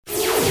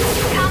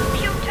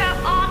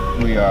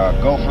we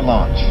go for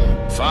launch.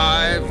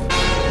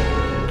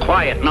 5.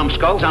 Quiet,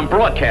 numbskulls, I'm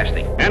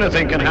broadcasting.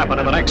 Anything can happen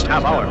in the next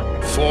half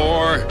hour.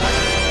 4.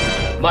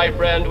 My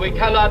friend, we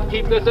cannot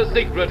keep this a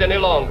secret any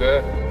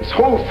longer. This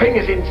whole thing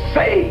is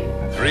insane.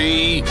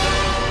 3.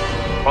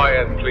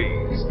 Quiet,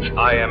 please.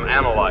 I am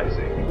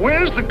analyzing.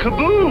 Where's the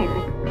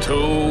kaboom?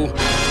 2.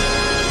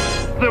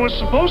 There was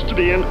supposed to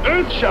be an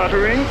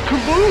earth-shattering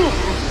kaboom.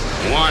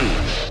 1.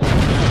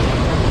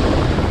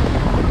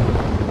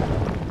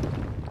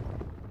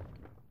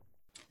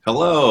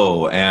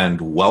 Hello,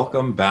 and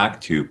welcome back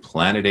to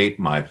Planet 8,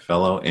 my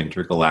fellow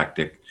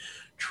intergalactic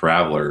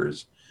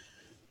travelers.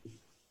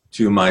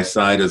 To my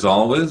side, as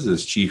always,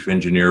 is Chief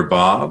Engineer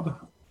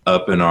Bob.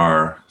 Up in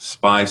our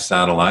spy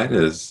satellite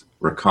is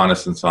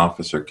Reconnaissance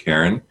Officer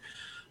Karen.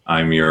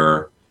 I'm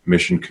your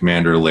Mission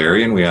Commander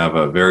Larry, and we have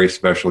a very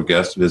special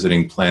guest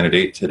visiting Planet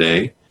 8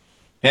 today,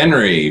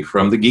 Henry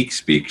from the Geek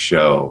Speak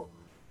show.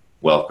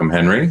 Welcome,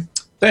 Henry.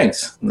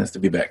 Thanks. Nice to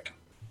be back.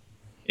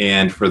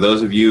 And for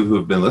those of you who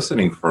have been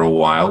listening for a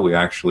while, we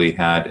actually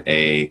had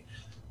a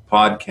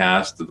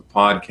podcast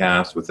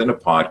within a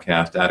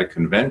podcast at a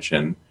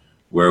convention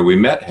where we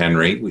met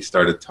Henry. We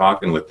started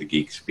talking with the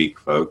Geek Speak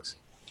folks,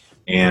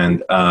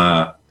 and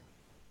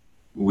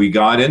we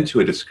got into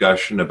a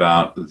discussion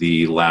about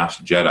The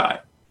Last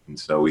Jedi. And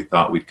so we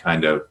thought we'd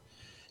kind of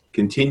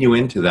continue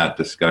into that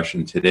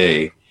discussion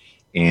today.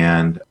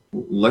 And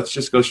let's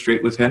just go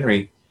straight with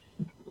Henry.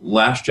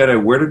 Last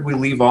Jedi, where did we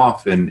leave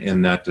off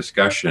in that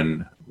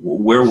discussion?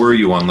 Where were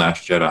you on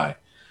Last Jedi?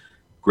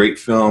 Great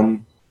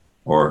film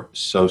or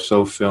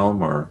so-so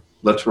film? Or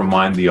let's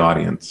remind the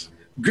audience.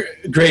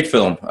 Great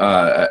film.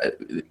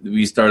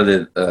 We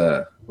started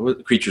at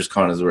Creatures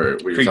Con is where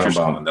we were talking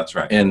about. Con, that's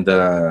right. And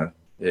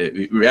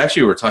we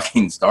actually were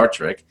talking Star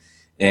Trek,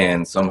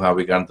 and somehow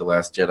we got into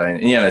Last Jedi.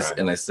 And yeah,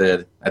 right. I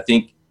said, I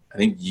think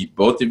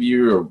both of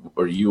you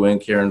or you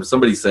and Karen,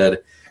 somebody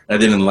said I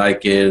didn't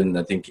like it, and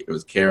I think it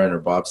was Karen or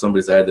Bob.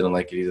 Somebody said I didn't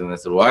like it either, and I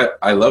said, well,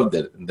 I loved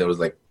it. And there was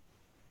like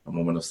a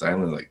moment of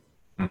silence,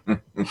 like,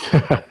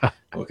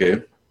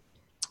 okay.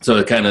 So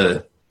it kind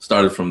of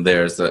started from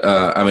there. So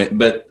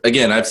but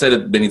again, I've said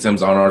it many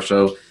times on our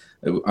show,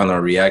 on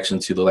our reaction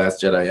to the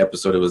Last Jedi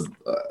episode. It was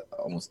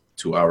almost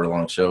 2-hour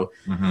long show.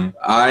 Mm-hmm.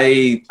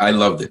 I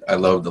loved it. I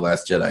loved the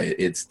Last Jedi.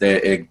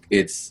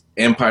 It's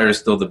Empire is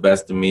still the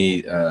best to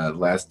me.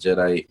 Last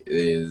Jedi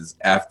is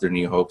after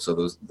New Hope,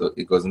 so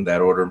it goes in that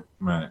order.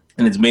 Right.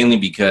 And it's mainly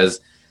because,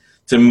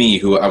 to me,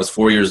 who I was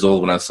 4 years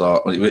old when I saw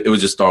it was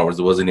just Star Wars.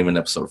 It wasn't even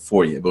episode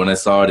 4 yet. But when I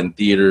saw it in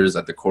theaters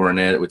at the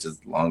Coronet, which is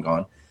long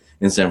gone,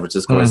 in San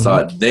Francisco, I saw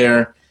it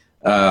there.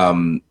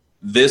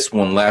 This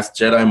one, Last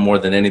Jedi, more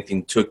than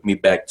anything, took me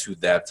back to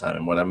that time.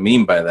 And what I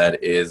mean by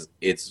that is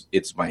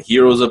it's my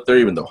heroes up there,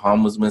 even though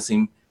Han was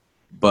missing,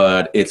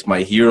 but it's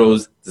my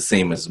heroes the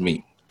same as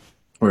me.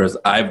 Whereas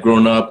I've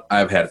grown up,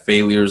 I've had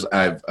failures,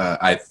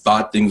 I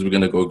thought things were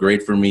going to go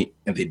great for me,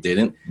 and they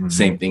didn't. Mm-hmm.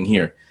 Same thing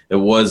here. It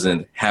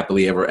wasn't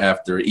happily ever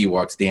after,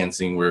 Ewoks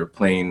dancing. We're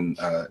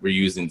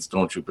using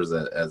stormtroopers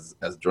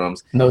as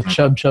drums. No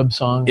Chub Chub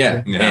song.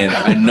 Yeah. And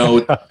I know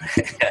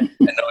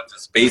it's a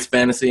space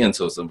fantasy, and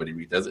so somebody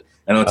redoes it.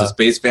 I know it's a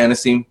space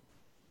fantasy,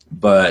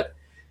 but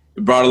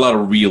it brought a lot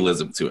of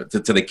realism to it,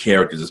 to the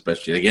characters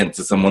especially. Again,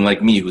 to someone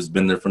like me who's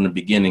been there from the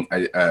beginning,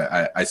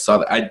 I saw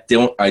that.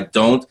 I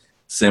don't,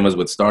 same as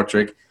with Star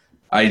Trek,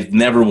 I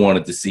never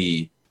wanted to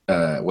see,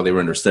 they were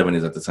in their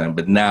 70s at the time,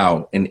 but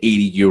now an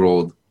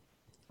 80-year-old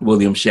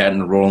William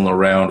Shatner rolling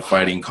around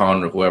fighting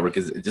Khan or whoever,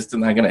 because it's just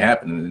not going to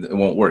happen. It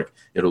won't work.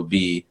 It'll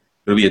be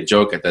a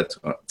joke at that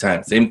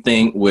time. Same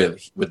thing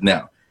with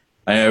now.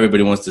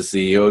 Everybody wants to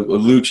see,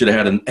 Luke should have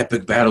had an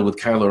epic battle with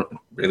Kylo.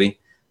 Really?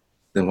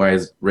 Then why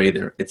is Rey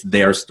there? It's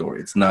their story.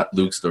 It's not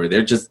Luke's story.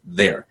 They're just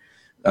there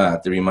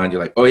to remind you,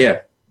 like, oh yeah,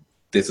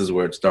 this is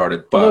where it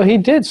started. But well, he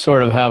did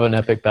sort of have an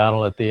epic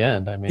battle at the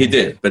end. I mean, he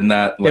did, but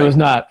not. It was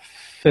not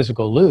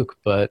physical Luke,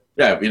 but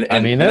yeah, you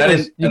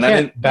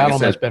can't battle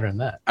much better than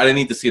that. I didn't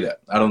need to see that.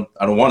 I don't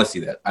want to see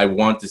that. I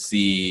want to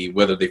see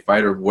whether they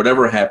fight or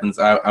whatever happens.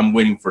 I'm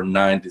waiting for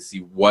 9 to see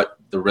what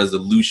the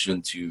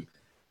resolution to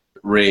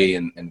Rey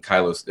and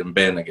Kylo and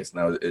Ben, I guess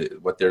now,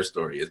 what their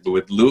story is. But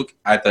with Luke,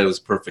 I thought it was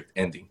perfect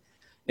ending.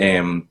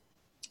 And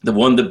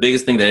the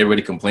biggest thing that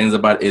everybody complains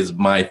about is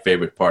my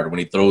favorite part when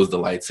he throws the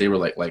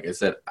lightsaber. Like I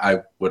said,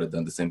 I would have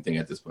done the same thing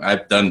at this point.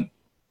 I've done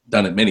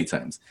it many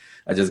times.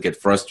 I just get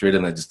frustrated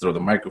and I just throw the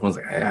microphones.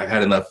 Like, I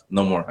had enough,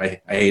 no more.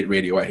 I hate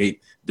radio. I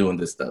hate doing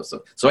this stuff.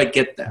 So I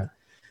get that.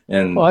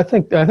 And well, I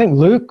think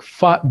Luke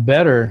fought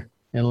better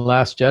in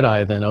Last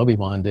Jedi than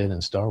Obi-Wan did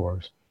in Star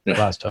Wars.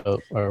 Last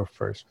Hope or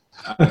first.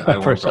 I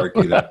won't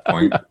argue that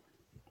point.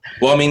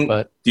 Well, I mean,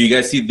 do you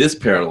guys see this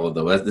parallel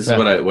though? This is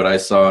what I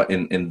saw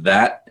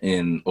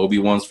in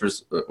Obi-Wan's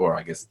first, or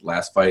I guess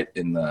last fight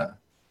in the.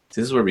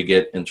 This is where we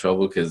get in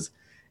trouble because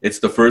it's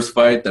the first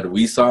fight that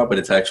we saw, but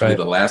it's actually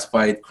the last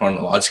fight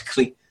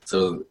chronologically.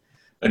 So,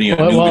 I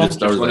just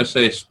want to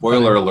say,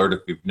 spoiler alert, if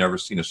you've never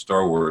seen a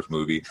Star Wars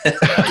movie.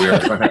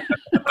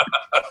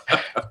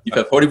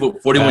 You've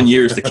got 41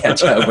 years to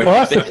catch up. Well,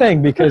 that's the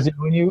thing, because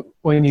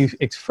when you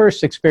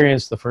first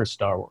experience the first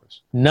Star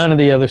Wars, none of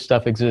the other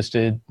stuff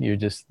existed. You're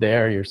just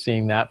there. You're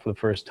seeing that for the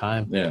first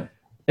time. Yeah.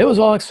 It was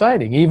all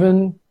exciting.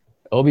 Even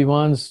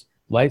Obi-Wan's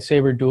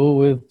lightsaber duel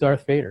with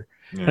Darth Vader.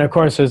 Yeah. And of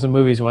course, as the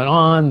movies went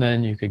on,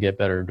 then you could get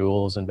better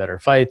duels and better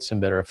fights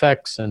and better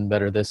effects and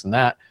better this and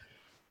that.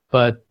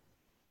 But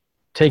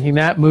taking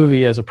that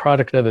movie as a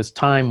product of its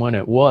time when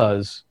it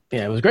was,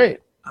 it was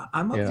great.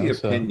 I'm of the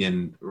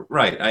opinion,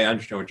 right, I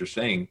understand what you're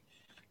saying.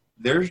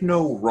 There's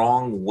no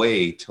wrong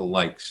way to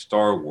like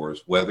Star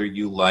Wars, whether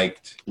you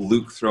liked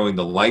Luke throwing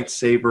the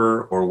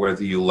lightsaber or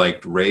whether you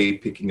liked Rey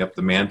picking up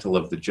the mantle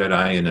of the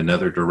Jedi in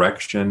another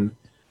direction,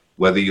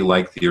 whether you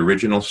liked the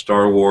original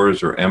Star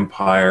Wars or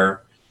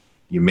Empire.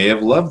 You may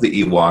have loved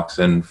the Ewoks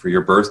and for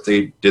your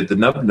birthday did the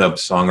Nub Nub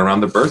song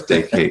around the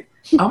birthday cake.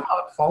 I'm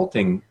not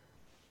faulting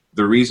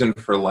the reason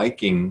for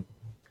liking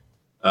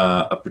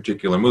a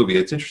particular movie.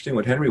 It's interesting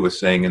what Henry was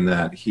saying in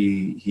that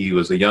he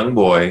was a young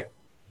boy,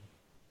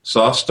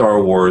 saw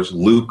Star Wars,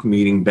 Luke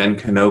meeting Ben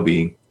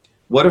Kenobi.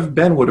 What if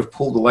Ben would have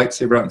pulled the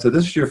lightsaber out and said,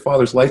 "This is your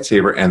father's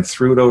lightsaber," and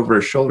threw it over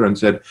his shoulder and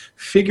said,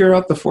 "Figure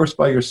out the Force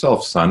by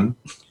yourself, son."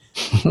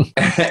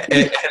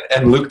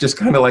 and Luke just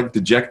kind of like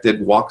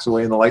dejected, walks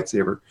away in the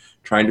lightsaber,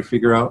 trying to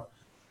figure out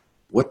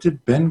what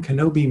did Ben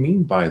Kenobi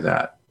mean by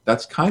that.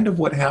 That's kind of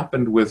what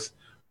happened with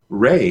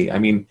Rey. I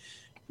mean,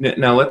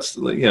 now let's,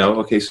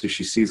 okay, so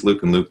she sees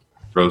Luke and Luke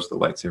throws the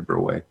lightsaber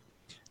away.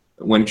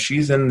 When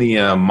she's in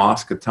the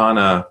Mos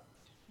Kitana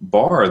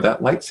bar,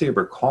 that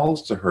lightsaber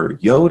calls to her.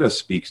 Yoda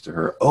speaks to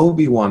her.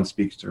 Obi-Wan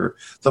speaks to her.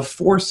 The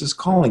Force is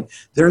calling.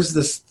 There's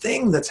this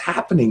thing that's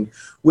happening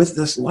with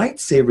this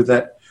lightsaber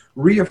that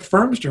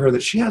reaffirms to her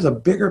that she has a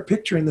bigger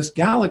picture in this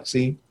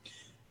galaxy,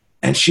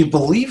 and she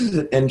believes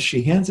it, and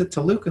she hands it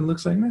to Luke, and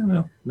Luke's like,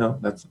 no,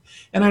 that's.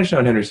 And I understand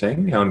what Henry's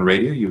saying. In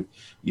radio,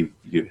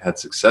 you've had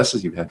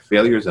successes, you've had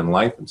failures in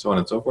life, and so on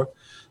and so forth.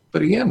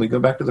 But again, we go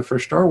back to the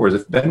first Star Wars.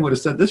 If Ben would have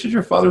said, "This is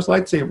your father's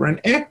lightsaber,"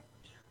 and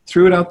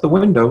threw it out the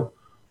window,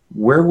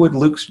 where would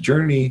Luke's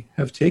journey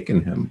have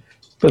taken him?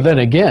 But then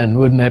again,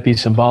 wouldn't that be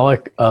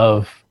symbolic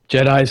of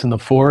Jedis and the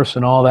Force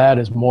and all that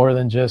is more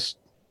than just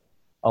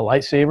a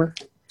lightsaber?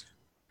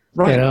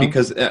 Right,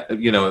 because,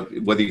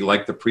 whether you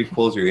like the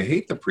prequels or you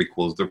hate the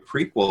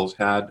prequels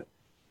had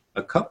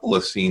a couple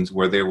of scenes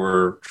where they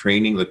were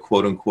training the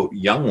quote-unquote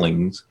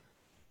younglings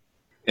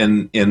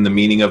in the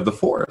meaning of the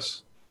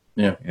Force.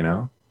 Yeah.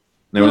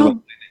 There was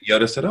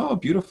Yoda said, "Oh,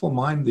 beautiful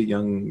mind, the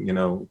young,"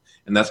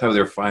 and that's how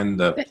they're finding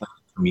the planet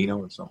Kamino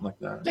or something like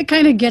that. It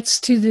kind of gets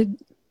to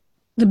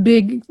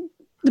the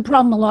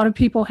problem a lot of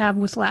people have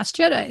with Last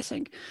Jedi, I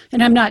think.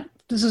 And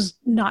this is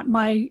not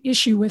my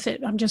issue with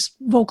it. I'm just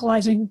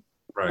vocalizing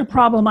a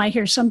problem I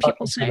hear some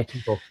people say.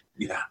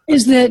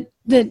 Is that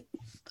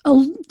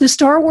the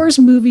Star Wars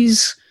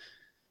movies,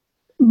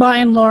 by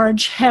and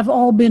large, have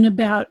all been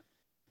about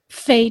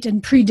fate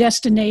and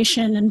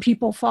predestination and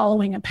people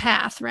following a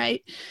path,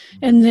 right?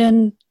 And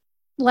then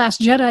Last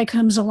Jedi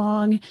comes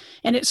along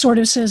and it sort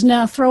of says,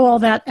 now throw all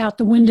that out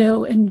the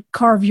window and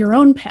carve your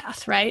own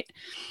path, right?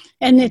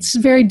 And it's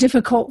very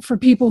difficult for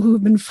people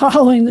who've been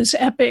following this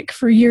epic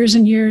for years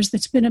and years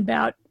that's been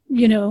about,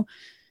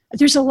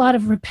 there's a lot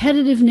of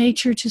repetitive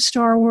nature to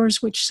Star Wars,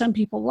 which some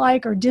people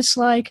like or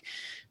dislike.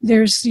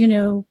 There's,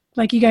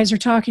 like you guys are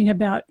talking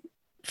about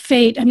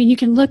fate. I mean, you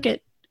can look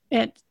at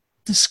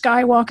the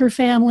Skywalker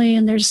family,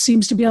 and there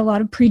seems to be a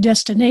lot of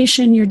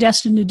predestination. You're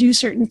destined to do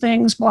certain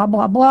things, blah,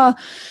 blah, blah.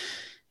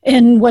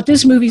 And what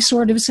this movie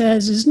sort of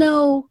says is,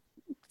 no,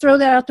 throw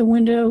that out the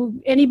window.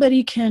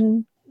 Anybody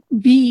can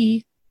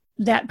be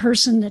that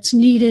person that's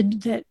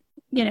needed, that,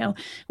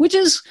 which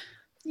is,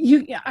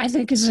 I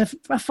think is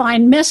a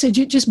fine message.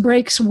 It just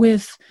breaks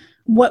with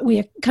what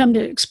we come to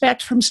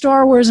expect from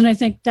Star Wars, and I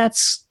think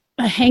that's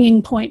a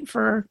hanging point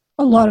for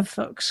a lot of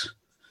folks.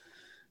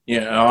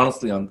 Yeah,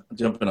 honestly, I'm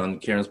jumping on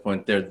Karen's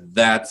point there.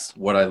 That's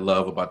what I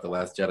love about The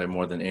Last Jedi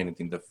more than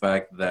anything. The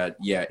fact that,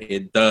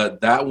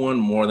 that one,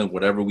 more than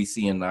whatever we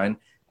see in 9,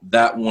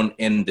 that one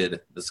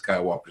ended the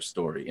Skywalker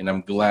story. And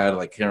I'm glad,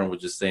 like Karen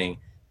was just saying,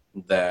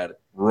 that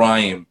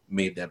Ryan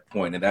made that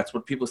point. And that's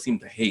what people seem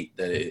to hate,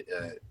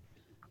 that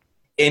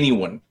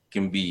anyone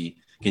can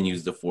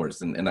use the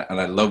Force. And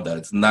I love that.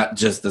 It's not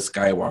just the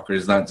Skywalker.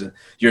 It's not just,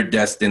 you're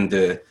destined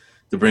to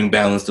bring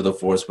balance to the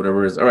Force,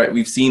 whatever it is. All right,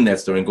 we've seen that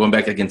story. And going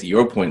back again to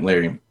your point,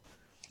 Larry,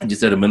 I just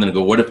said a minute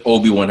ago, what if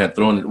Obi-Wan had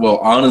thrown it? Well,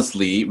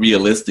 honestly,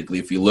 realistically,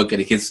 if you look at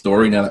his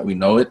story now that we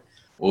know it,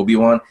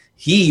 Obi-Wan,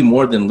 he,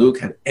 more than Luke,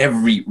 had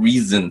every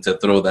reason to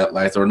throw that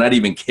lightsaber or not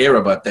even care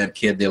about that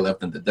kid they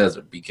left in the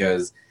desert,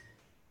 because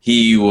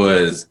he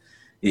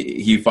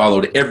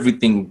followed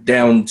everything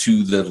down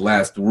to the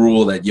last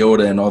rule that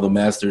Yoda and all the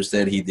masters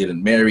said. He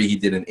didn't marry, he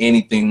didn't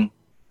anything.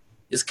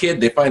 This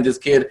kid, they find this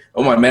kid,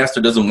 oh, my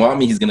master doesn't want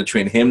me. He's going to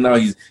train him now.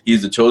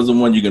 He's the chosen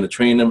one. You're going to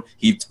train him.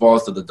 He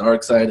falls to the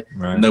dark side.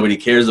 Right. Nobody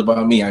cares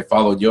about me. I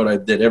followed Yoda. I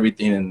did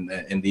everything. And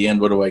in the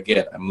end, what do I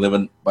get? I'm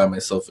living by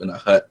myself in a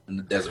hut in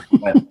the desert.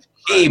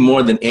 He,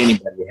 more than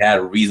anybody, had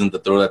a reason to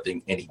throw that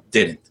thing, and he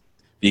didn't.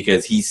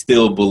 because he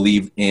still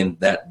believed in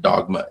that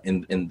dogma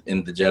in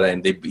the Jedi,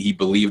 and he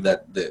believed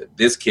that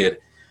this kid,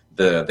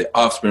 the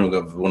offspring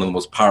of one of the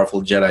most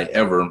powerful Jedi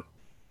ever,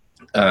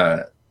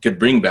 could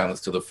bring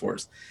balance to the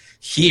Force.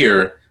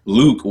 Here,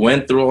 Luke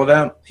went through all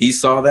that. He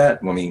saw that.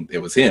 I mean, it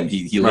was him.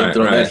 He lived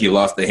through that. He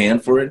lost a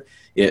hand for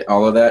it.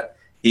 All of that.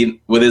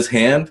 He, with his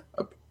hand,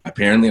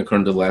 apparently,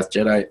 according to The Last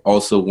Jedi,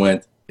 also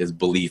went his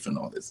belief in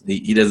all this.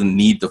 He doesn't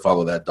need to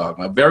follow that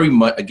dogma. Very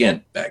much,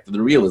 again, back to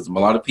the realism. A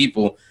lot of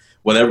people,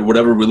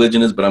 whatever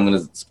religion is, but I'm going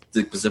to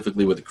stick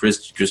specifically with the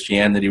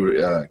Christianity,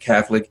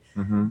 Catholic,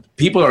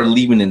 people are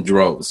leaving in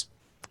droves.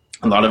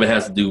 A lot of it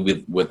has to do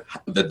with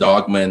the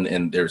dogma,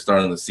 and they're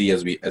starting to see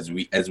as we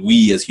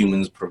as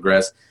humans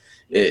progress,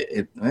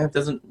 it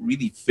doesn't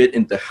really fit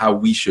into how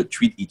we should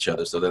treat each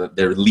other, so that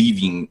they're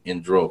leaving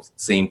in droves.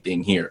 Same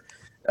thing here.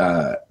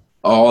 I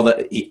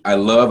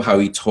love how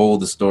he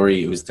told the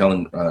story. He was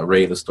telling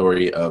Rey the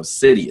story of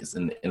Sidious,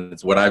 and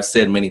it's what I've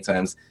said many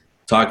times,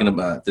 talking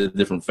about the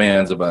different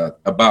fans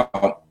about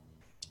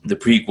the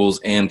prequels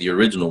and the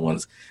original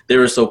ones. They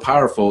were so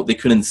powerful they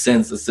couldn't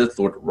sense the Sith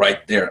Lord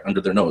right there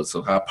under their nose.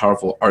 So how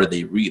powerful are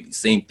they really?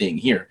 Same thing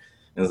here.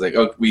 And it's like,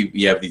 oh, we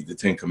have the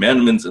Ten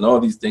Commandments and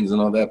all these things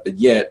and all that, but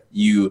yet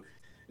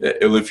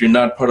if you're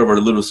not part of our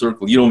little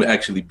circle, you don't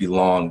actually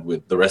belong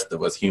with the rest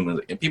of us humans.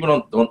 And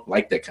people don't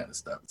like that kind of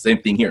stuff.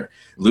 Same thing here.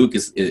 Luke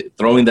is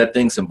throwing that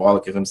thing,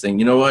 symbolic of him saying,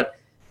 you know what?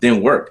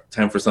 Didn't work.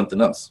 Time for something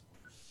else.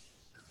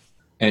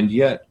 And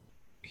yet,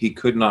 he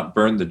could not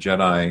burn the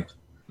Jedi,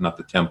 not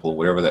the temple,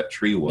 whatever that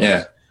tree was.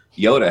 Yeah.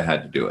 Yoda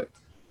had to do it.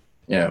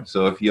 Yeah.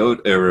 So if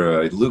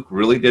Luke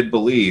really did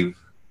believe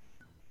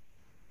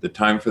the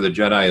time for the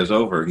Jedi is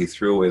over, he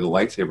threw away the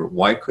lightsaber.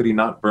 Why could he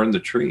not burn the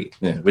tree?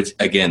 Yeah, which,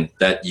 again,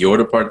 that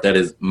Yoda part, that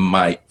is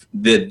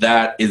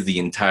the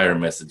entire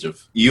message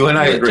of... You and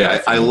I agree.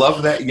 I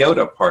love that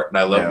Yoda part, and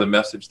I love the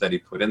message that he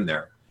put in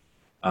there.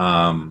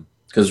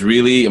 Because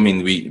really, I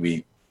mean,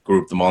 we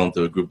grouped them all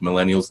into a group of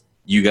millennials.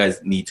 You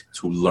guys need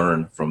to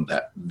learn from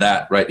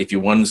that, right? If you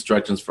want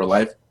instructions for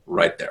life,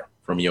 right there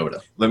from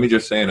Yoda. Let me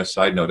just say, on a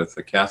side note, if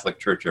the Catholic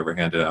Church ever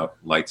handed out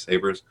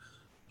lightsabers,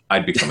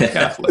 I'd become a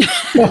Catholic.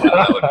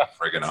 That would be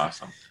friggin'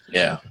 awesome.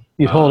 Yeah.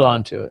 You'd hold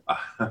on to it.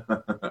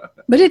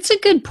 But it's a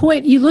good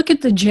point. You look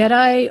at the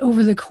Jedi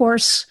over the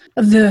course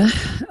of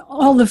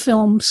all the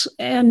films,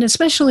 and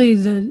especially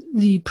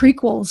the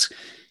prequels,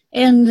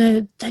 and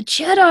the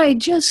Jedi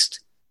just...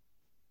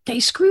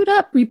 they screwed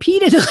up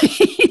repeatedly.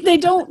 They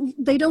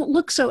don't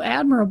look so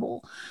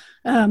admirable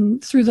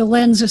through the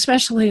lens,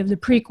 especially of the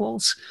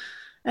prequels.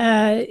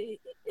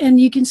 And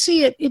you can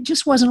see it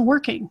just wasn't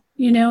working.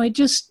 You know,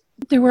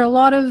 there were a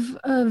lot of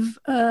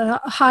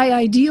high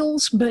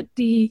ideals, but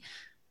the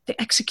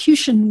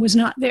execution was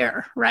not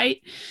there,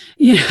 right?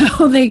 You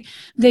know,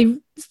 they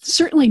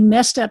certainly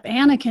messed up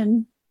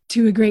Anakin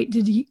to a great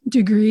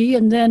degree,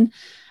 and then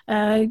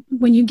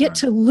when you get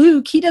to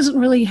Luke, he doesn't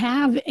really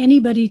have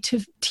anybody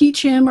to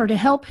teach him or to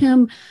help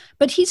him,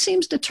 but he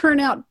seems to turn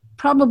out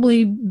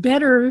probably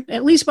better,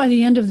 at least by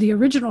the end of the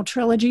original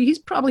trilogy. He's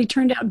probably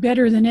turned out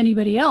better than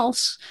anybody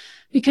else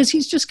because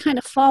he's just kind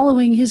of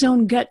following his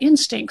own gut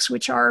instincts,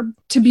 which are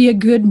to be a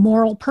good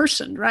moral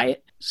person,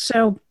 right?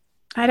 So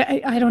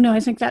I don't know.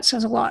 I think that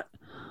says a lot.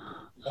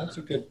 That's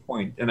a good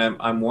point. And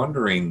I'm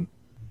wondering,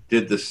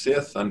 did the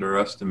Sith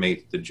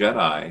underestimate the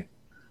Jedi,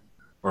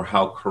 or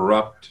how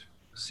corrupt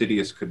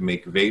Sidious could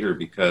make Vader?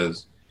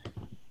 Because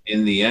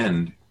in the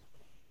end,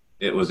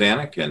 it was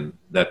Anakin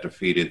that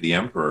defeated the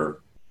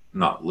Emperor,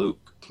 not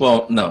Luke.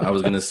 Well, no, I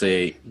was going to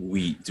say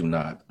we do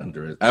not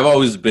I've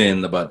always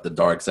been about the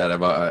dark side.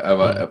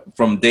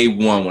 From day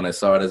one when I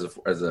saw it as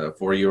a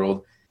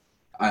 4-year-old,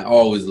 I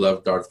always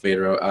loved Darth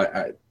Vader.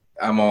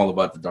 I'm all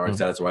about the dark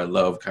side. That's why I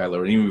love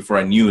Kylo Ren. Even before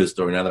I knew his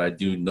story, now that I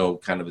do know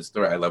kind of his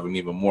story, I love him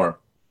even more.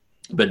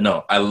 But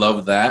no, I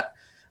love that.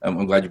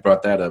 I'm glad you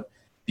brought that up,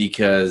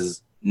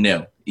 because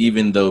no,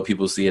 even though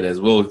people see it as,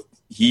 well,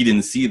 he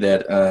didn't see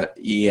that.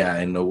 Yeah,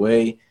 in a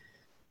way,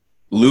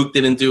 Luke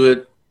didn't do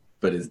it,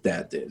 but his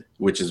dad did,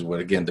 which is what,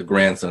 again, the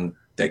grandson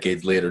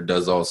decades later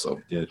does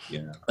also. Yeah.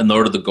 In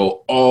order to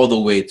go all the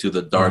way to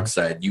the dark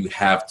side, you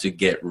have to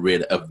get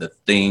rid of the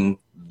thing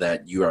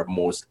that you are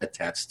most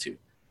attached to.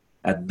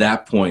 At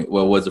that point,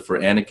 what was it for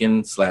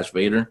Anakin /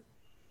 Vader?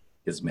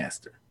 His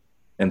master.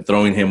 And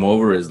throwing him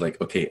over is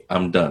like, okay,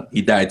 I'm done.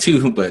 He died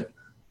too, but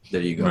there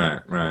you go.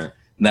 Right.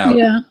 Now,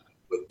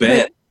 with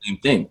Ben, same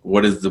thing.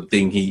 What is the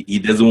thing he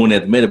doesn't want to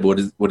admit it, but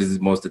what is he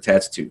most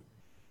attached to?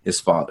 His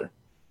father.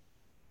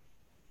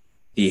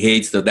 He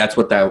hates that's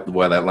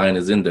why that line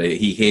is in there.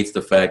 He hates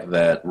the fact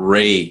that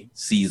Rey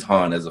sees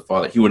Han as a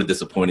father. He would have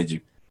disappointed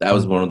you. That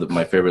was one of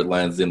my favorite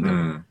lines in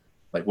there.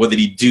 Like, what did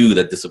he do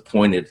that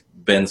disappointed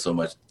Ben so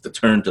much to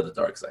turn to the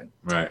dark side?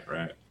 Right.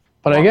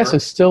 But I guess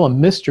it's still a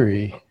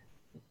mystery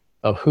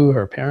of who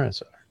her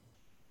parents are.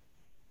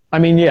 I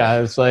mean, yeah,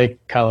 it's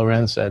like Kylo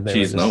Ren said, there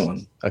was no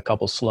one. A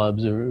couple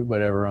slubs or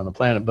whatever on the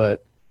planet,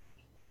 but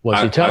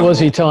was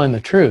he telling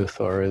the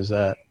truth, or is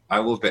that... I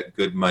will bet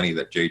good money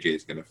that JJ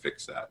is going to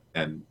fix that,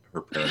 and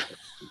her parents.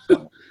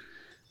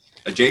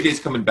 JJ's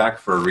coming back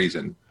for a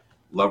reason.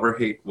 love or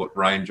hate what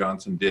Rian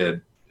Johnson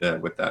did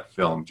with that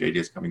film,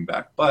 JJ's Coming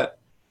Back, but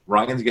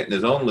Ryan's getting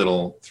his own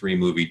little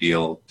 3-movie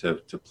deal to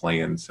play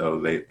in, so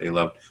they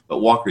love. But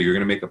Walker, you're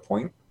going to make a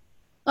point?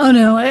 Oh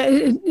no,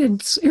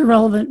 it's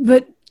irrelevant.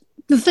 But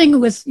the thing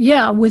with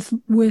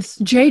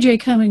JJ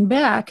coming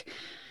back,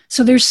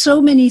 so there's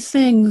so many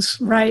things,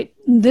 right?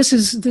 This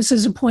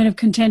is a point of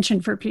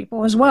contention for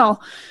people as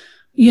well.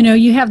 You know,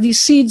 you have these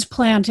seeds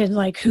planted,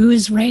 like who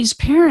is Ray's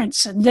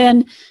parents? And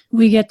then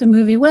we get the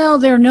movie, well,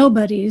 they're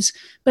nobodies.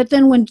 But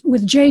then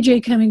with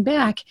JJ coming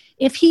back,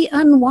 if he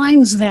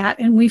unwinds that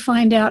and we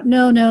find out,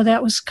 no,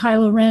 that was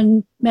Kylo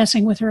Ren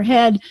messing with her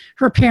head,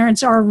 her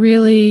parents are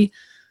really,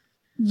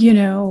 you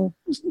know,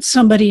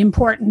 somebody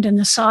important in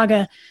the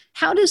saga,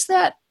 how does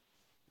that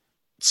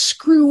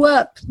screw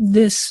up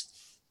this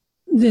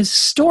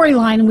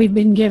storyline we've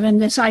been given,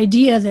 this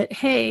idea that,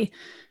 hey,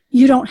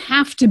 you don't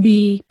have to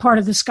be part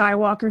of the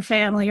Skywalker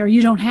family, or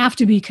you don't have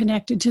to be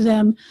connected to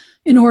them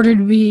in order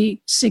to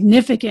be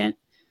significant,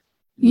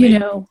 you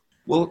know?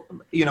 Well,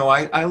 you know,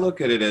 I look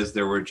at it as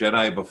there were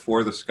Jedi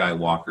before the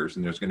Skywalkers,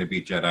 and there's going to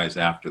be Jedis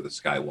after the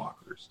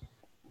Skywalkers.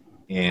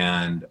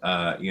 And,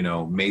 you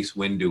know, Mace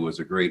Windu was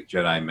a great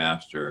Jedi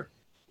master.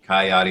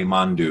 Ki-Adi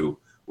Mandu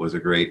was a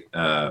great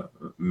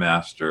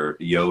master.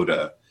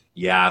 Yoda,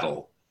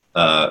 Yaddle,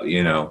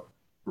 you know.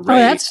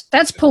 Rey. Oh,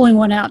 that's pulling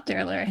one out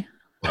there, Larry.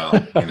 Well,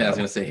 you know, I was going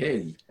to say,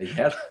 hey,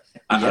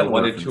 I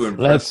wanted to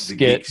impress the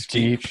Geek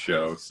Speak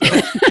show. So.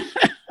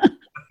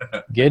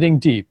 Getting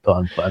deep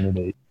on Planet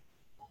 8.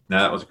 No,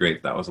 that was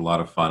great. That was a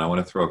lot of fun. I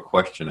want to throw a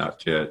question out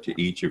to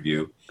each of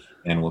you,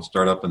 and we'll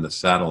start up in the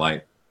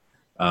satellite.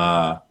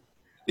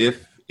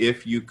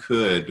 If you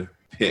could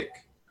pick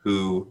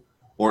who,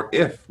 or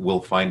if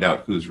we'll find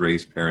out whose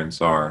Rey's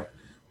parents are,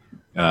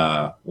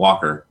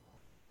 Walker,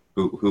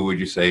 who would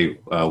you say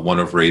one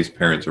of Rey's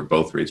parents or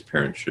both Rey's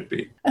parents should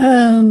be?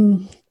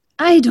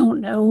 I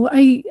don't know.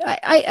 I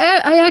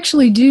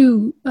actually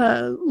do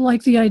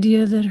like the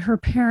idea that her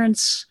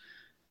parents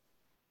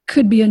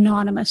could be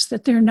anonymous,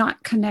 that they're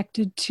not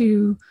connected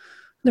to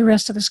the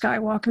rest of the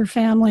Skywalker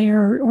family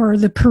or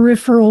the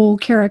peripheral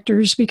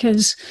characters,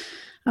 because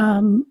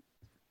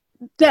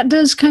that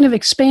does kind of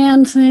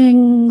expand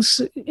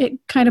things. It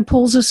kind of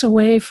pulls us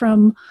away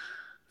from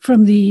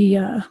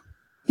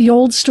the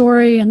old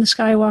story and the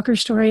Skywalker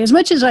story. As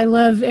much as I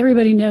love,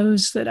 everybody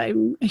knows that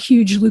I'm a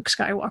huge Luke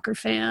Skywalker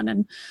fan,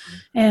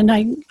 and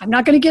I'm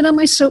not going to get on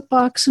my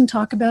soapbox and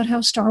talk about how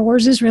Star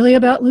Wars is really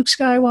about Luke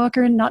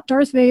Skywalker and not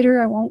Darth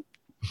Vader. I won't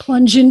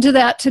plunge into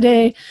that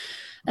today.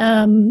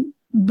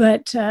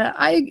 But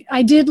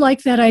I did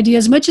like that idea.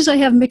 As much as I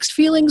have mixed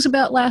feelings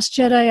about Last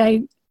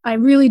Jedi, I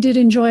really did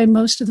enjoy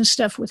most of the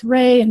stuff with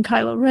Rey and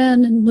Kylo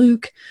Ren and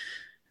Luke.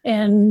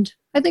 And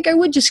I think I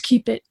would just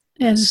keep it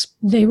as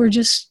they were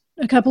just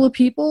a couple of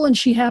people, and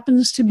she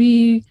happens to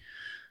be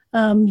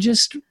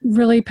just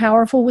really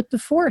powerful with the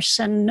Force.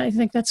 And I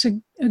think that's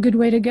a good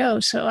way to go.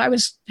 So I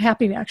was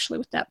happy actually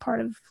with that part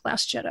of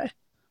Last Jedi.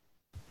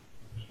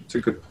 It's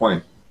a good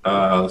point.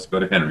 Let's go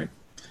to Henry.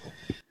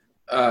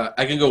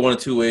 I can go one of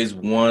two ways.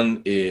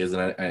 One is,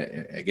 and I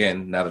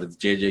again, now that it's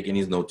JJ and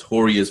he's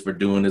notorious for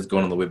doing this,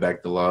 going all the way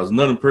back to Laws,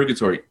 none in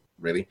purgatory,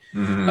 really.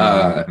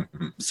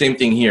 Mm-hmm. Same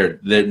thing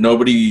here. That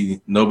nobody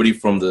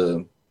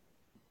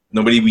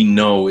we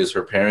know is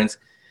her parents.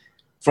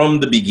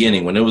 From the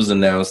beginning, when it was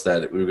announced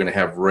that we were going to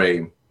have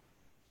Rey,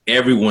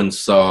 everyone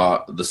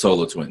saw the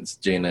Solo twins,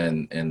 Jaina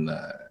and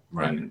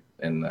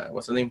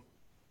what's her name?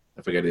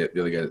 I forget the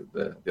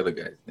other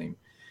guy's name.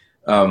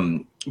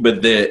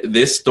 But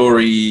this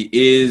story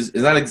is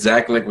not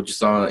exactly like what you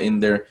saw in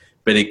there,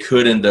 but it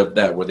could end up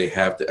that where they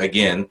have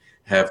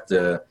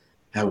to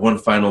have one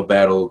final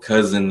battle,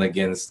 cousin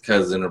against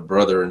cousin or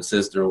brother and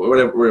sister or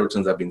whatever it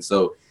turns out being.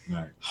 So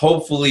right.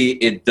 Hopefully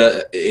it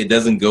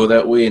doesn't go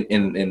that way,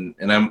 and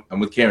I'm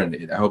with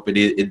Karen. I hope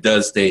it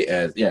does stay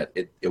as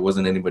it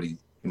wasn't anybody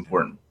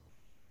important.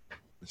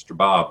 Mr.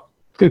 Bob.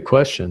 Good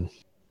question.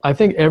 I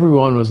think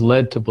everyone was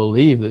led to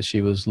believe that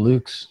she was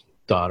Luke's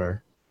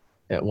daughter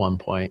at one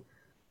point.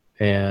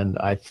 And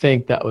I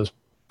think that was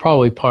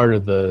probably part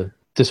of the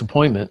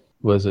disappointment,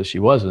 was that she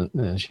wasn't,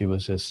 and she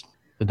was just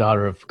the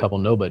daughter of a couple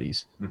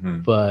nobodies. Mm-hmm.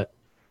 But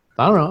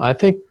I don't know. I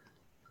think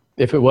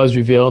if it was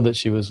revealed that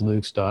she was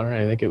Luke's daughter,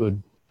 I think it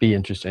would be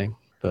interesting.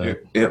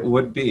 But it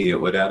would be. It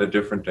would add a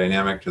different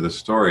dynamic to the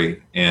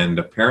story. And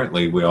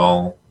apparently we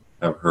all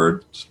have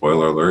heard,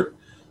 spoiler alert,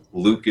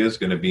 Luke is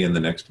going to be in the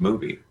next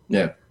movie.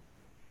 Yeah.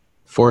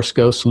 Force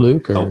Ghost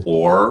Luke?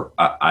 Or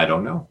I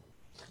don't know.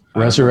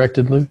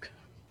 Resurrected Luke?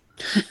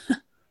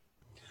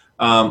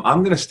 I'm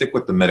going to stick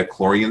with the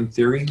midichlorian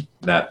theory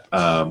that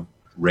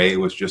Rey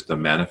was just a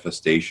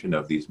manifestation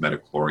of these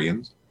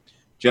midichlorians.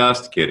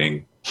 Just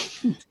kidding.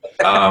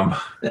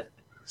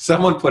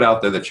 Someone put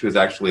out there that she was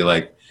actually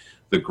like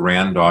the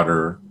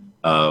granddaughter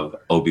of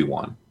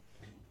Obi-Wan.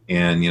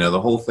 And,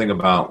 the whole thing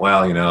about, the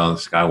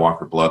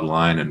Skywalker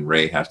bloodline and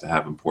Rey has to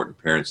have important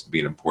parents to be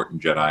an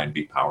important Jedi and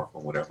be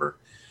powerful, whatever.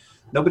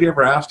 Nobody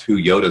ever asked who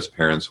Yoda's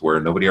parents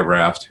were. Nobody ever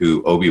asked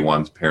who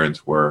Obi-Wan's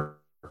parents were.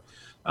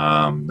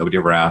 Nobody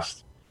ever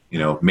asked,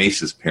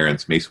 Mace's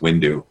parents, Mace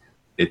Windu.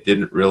 It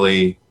didn't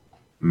really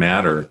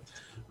matter.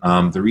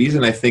 The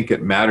reason I think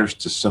it matters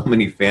to so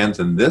many fans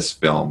in this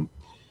film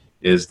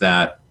is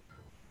that,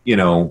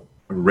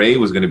 Rey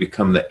was going to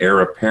become the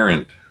heir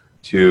apparent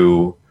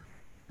to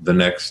the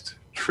next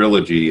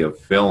trilogy of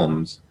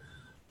films.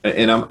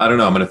 And I don't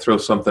know, I'm going to throw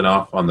something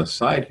off on the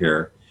side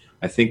here.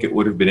 I think it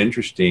would have been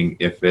interesting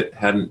if it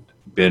hadn't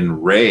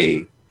been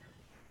Rey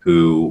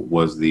who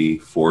was the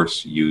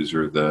Force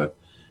user, the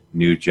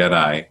new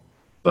Jedi.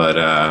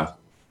 But,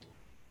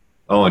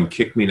 and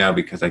kick me now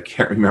because I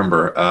can't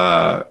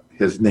remember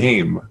his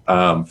name.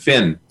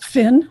 Finn.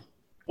 Finn?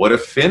 What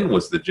if Finn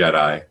was the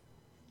Jedi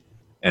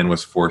and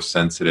was Force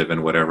sensitive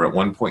and whatever? At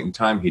one point in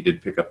time, he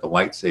did pick up the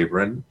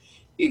lightsaber, and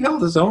he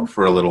held his own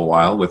for a little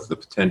while with the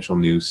potential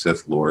new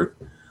Sith Lord,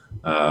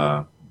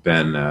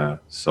 Ben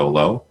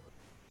Solo.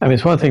 I mean,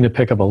 it's one thing to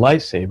pick up a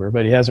lightsaber,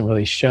 but he hasn't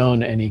really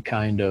shown any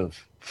kind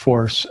of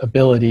Force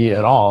ability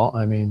at all.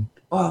 I mean,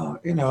 well,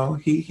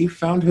 he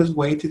found his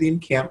way to the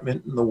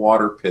encampment and the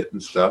water pit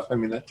and stuff. I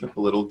mean, that took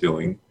a little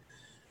doing.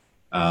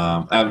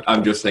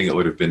 I'm just saying it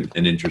would have been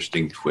an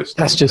interesting twist.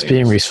 That's just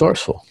being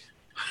resourceful.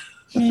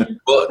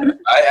 Well,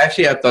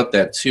 I thought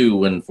that too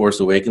when Force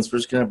Awakens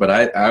first came out, but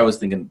I was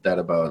thinking that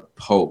about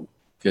Poe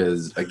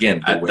because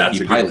again, that's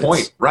a good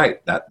point.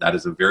 Right, that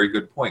is a very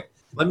good point.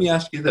 Let me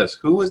ask you this: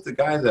 who was the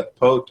guy that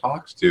Poe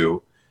talks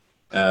to?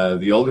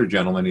 The older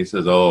gentleman. He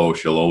says, "Oh,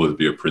 she'll always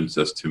be a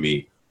princess to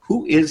me."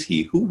 Who is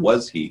he? Who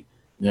was he?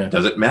 Yeah.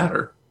 Does it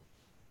matter?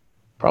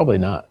 Probably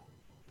not.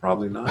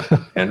 Probably not.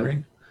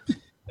 Henry? I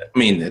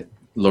mean,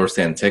 Lord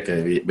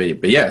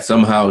Santeca, but yeah,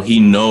 somehow he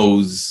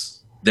knows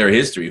their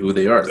history, who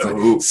they are.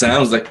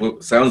 Sounds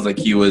like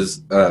he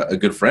was a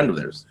good friend of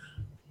theirs.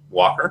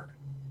 Walker?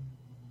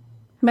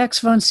 Max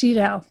von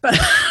Sydow.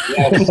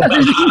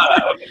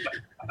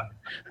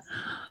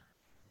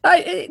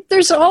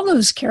 There's all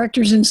those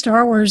characters in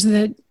Star Wars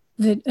that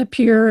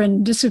appear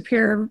and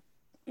disappear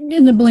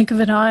in the blink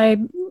of an eye,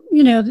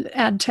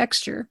 add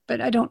texture,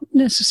 but I don't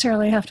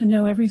necessarily have to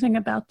know everything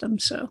about them,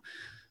 so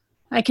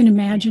I can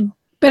imagine.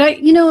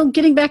 But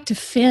getting back to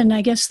Finn,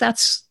 I guess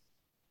that's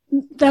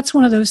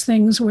one of those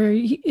things where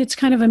it's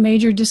kind of a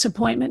major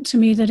disappointment to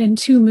me that in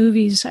 2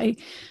 movies, I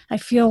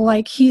feel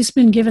like he's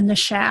been given the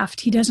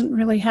shaft. He doesn't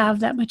really have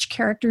that much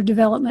character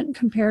development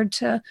compared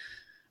to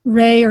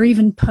Rey or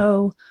even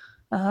Poe.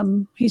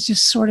 He's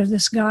just sort of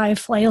this guy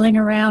flailing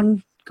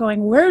around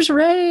going, "Where's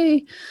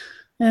Rey?"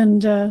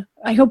 And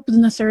I hope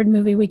in the 3rd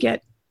movie we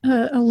get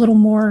a little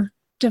more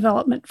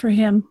development for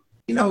him.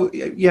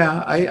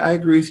 Yeah, I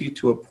agree with you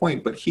to a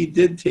point, but he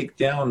did take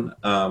down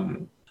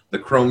the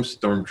Chrome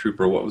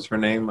Stormtrooper. What was her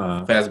name?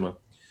 Phasma.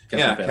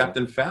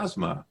 Captain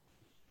Phasma.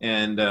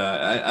 And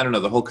I don't know,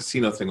 the whole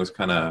casino thing was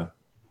kind of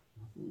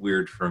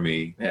weird for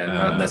me. Yeah,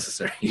 not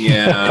necessary.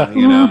 Yeah,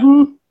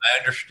 Mm-hmm. I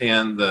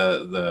understand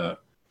the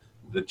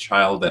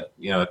child that,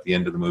 at the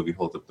end of the movie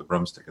holds up the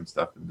broomstick and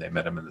stuff, and they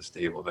met him in the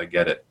stables. I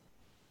get it.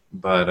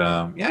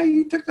 But,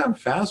 he took down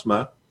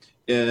Phasma.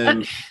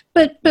 And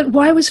but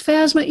why was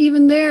Phasma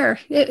even there?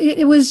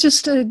 It was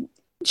just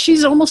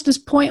she's almost as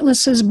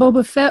pointless as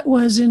Boba Fett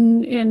was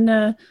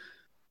in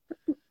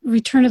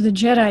Return of the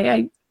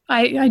Jedi.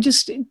 I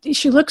just,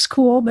 she looks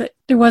cool, but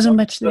there wasn't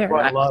much there.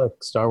 A lot of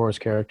Star Wars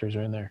characters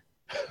are in there.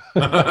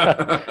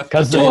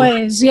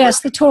 Toys, yes,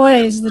 the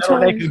toys.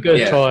 Make a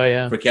good toy,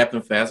 yeah. For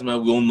Captain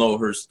Phasma, we'll know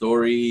her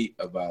story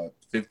about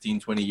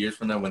 15, 20 years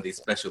from now when they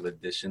special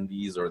edition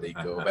these or they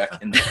go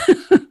back in.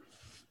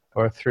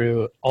 Or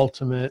through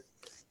ultimate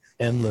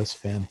endless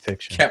fan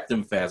fiction.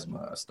 Captain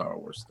Phasma, a Star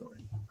Wars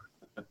story.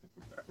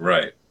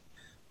 Right.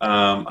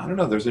 I don't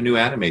know. There's a new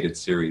animated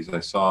series.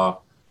 I saw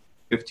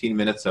 15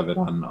 minutes of it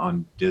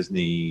on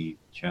Disney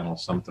Channel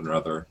something or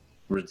other.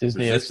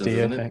 Disney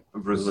XD, I think.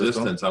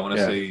 Resistance. I want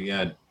to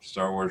say,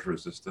 Star Wars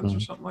Resistance or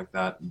something like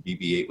that.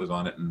 BB-8 was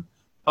on it, and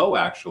Poe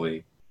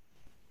actually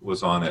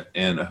was on it.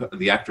 And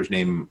the actor's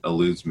name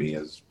eludes me,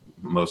 as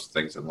most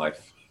things in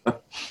life.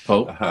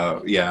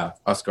 Poe? Yeah.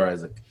 Oscar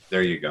Isaac.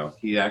 There you go.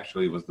 He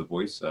actually was the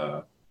voice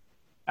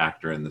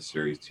actor in the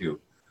series, too.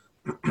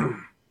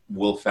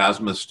 Will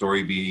Phasma's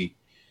story be,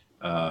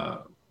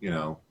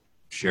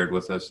 shared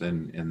with us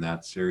in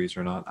that series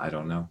or not? I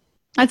don't know.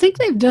 I think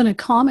they've done a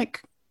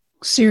comic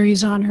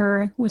series on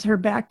her with her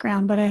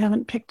background, but I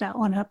haven't picked that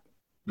one up.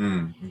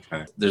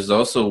 Okay. There's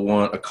also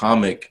a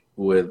comic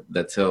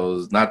that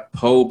tells not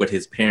Poe but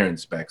his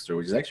parents' backstory,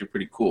 which is actually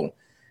pretty cool.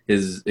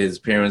 His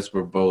parents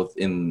were both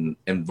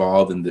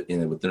involved in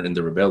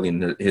the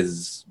rebellion.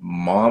 His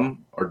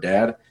mom or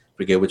dad,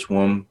 forget which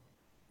one,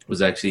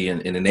 was actually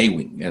in an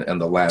A-wing and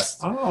the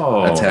last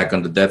attack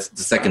on the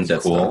second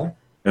Death Star.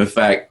 In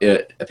fact,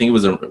 I think it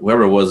was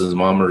whoever it was, his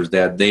mom or his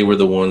dad. They were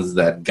the ones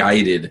that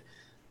guided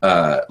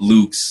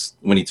Luke's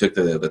when he took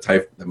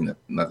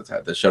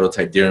the shuttle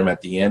Tydirium at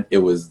the end. It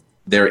was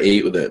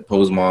the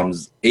Poe's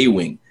mom's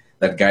A-wing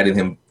that guided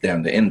him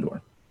down to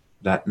Endor.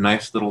 That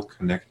nice little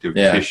connective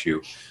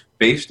tissue.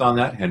 Based on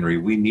that, Henry,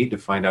 we need to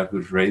find out who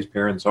Rey's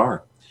parents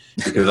are,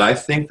 because I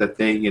think that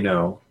they,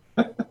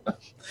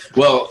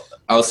 Well,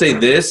 I'll say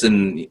this,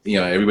 and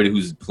everybody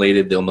who's played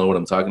it, they'll know what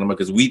I'm talking about,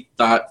 because we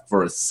thought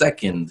for a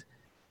second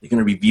they're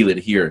gonna reveal it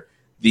here.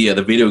 The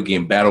video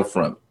game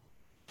Battlefront.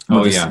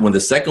 When the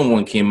second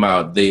one came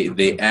out,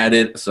 they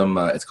added some.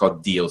 It's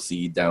called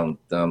DLC,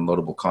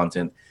 downloadable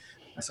content.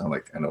 I sound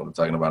like I know what I'm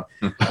talking about.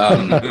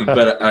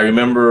 But I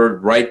remember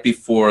right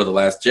before The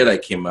Last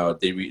Jedi came out,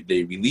 they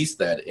released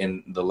that.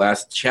 In the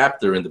last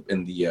chapter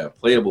in the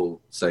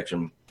playable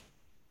section,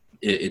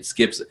 it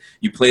skips.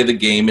 You play the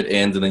game, it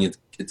ends, and then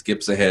it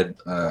skips ahead.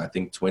 I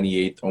think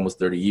 28, almost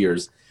 30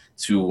 years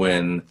to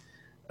when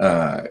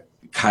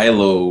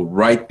Kylo,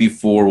 right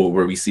before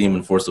where we see him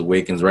in Force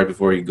Awakens, right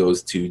before he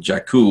goes to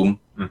Jakku,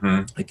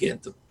 again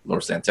to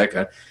Lor San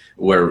Tekka,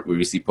 where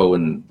we see Poe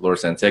and Lor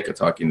San Tekka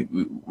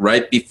talking.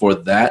 Right before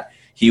that,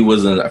 he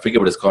was in, I forget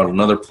what it's called,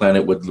 another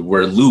planet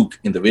where Luke,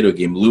 in the video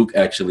game, Luke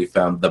actually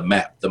found the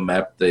map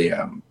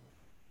that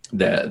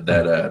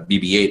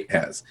BB-8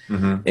 has,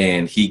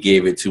 and he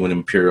gave it to an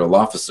Imperial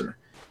officer,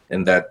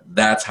 and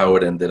that's how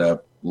it ended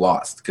up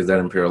lost, because that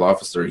Imperial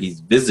officer, he's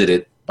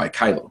visited by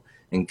Kylo.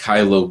 And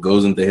Kylo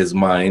goes into his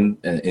mind,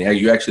 and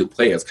you actually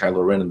play as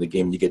Kylo Ren in the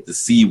game. You get to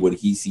see what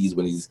he sees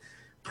when he's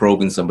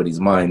probing somebody's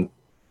mind,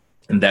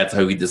 and that's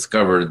how he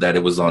discovered that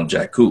it was on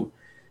Jakku.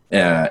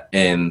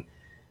 And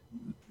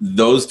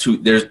those two,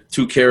 there's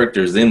two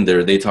characters in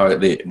there.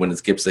 When it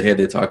skips ahead,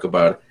 they talk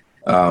about.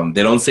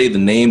 They don't say the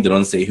name, they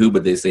don't say who,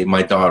 but they say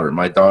my daughter.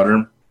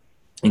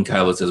 And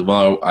Kylo says,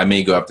 "Well, I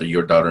may go after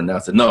your daughter now." I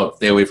said, "No,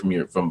 stay away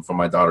from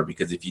my daughter,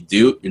 because if you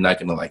do, you're not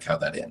going to like how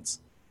that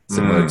ends."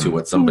 Similar to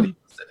what somebody.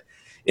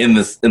 In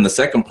the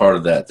second part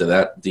of that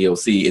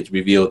DLC, it's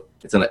revealed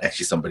it's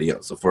actually somebody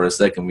else. So for a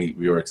second,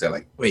 we were excited,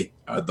 like, wait,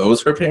 are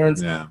those her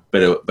parents? Yeah.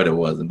 But it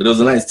wasn't. But it was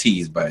a nice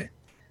tease by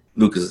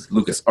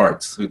Lucas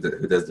Arts, who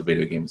does the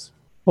video games.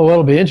 Well,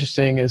 what'll be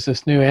interesting is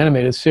this new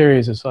animated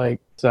series is like,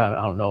 I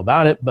don't know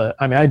about it, but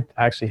I mean, I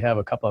actually have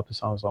a couple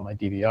episodes on my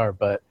DVR,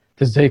 but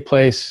does it take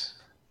place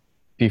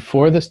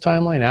before this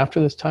timeline, after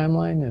this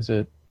timeline? Is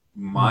it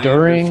my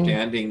during?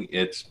 understanding,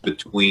 it's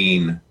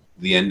between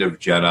the end of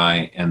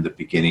Jedi and the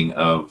beginning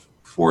of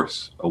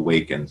Force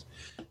Awakens.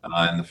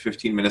 In the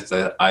 15 minutes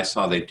that I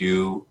saw, they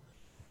do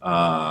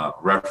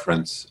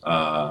reference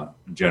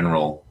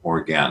General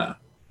Organa,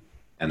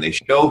 and they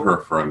show her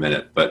for a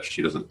minute, but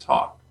she doesn't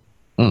talk.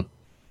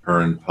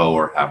 Her and Poe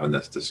are having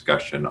this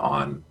discussion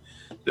on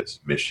this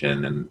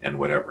mission and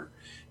whatever,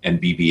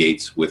 and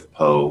BB-8's with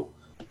Poe,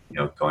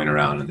 going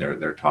around, and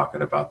they're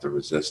talking about the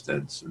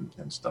Resistance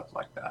and stuff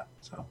like that.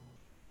 So.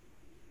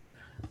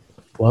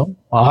 Well,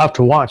 I'll have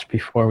to watch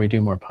before we do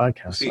more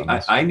podcasts. See,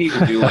 I need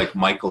to do like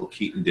Michael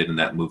Keaton did in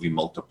that movie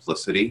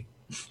Multiplicity,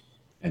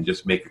 and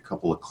just make a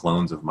couple of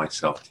clones of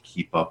myself to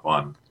keep up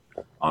on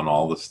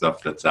all the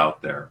stuff that's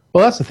out there.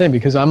 Well, that's the thing,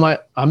 because I'm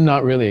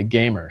not really a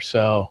gamer,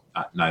 so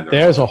neither.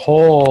 There's a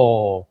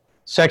whole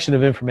section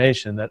of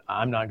information that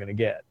I'm not going to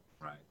get.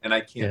 Right, and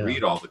I can't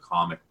read all the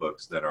comic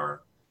books that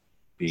are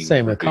being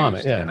same with produced,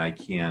 comic, yeah. And I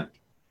can't.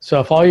 So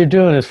if all you're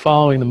doing is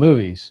following the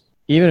movies,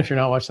 even if you're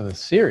not watching the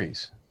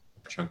series,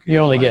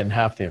 you're only getting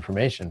half the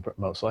information,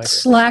 most likely.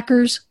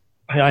 Slackers.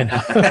 I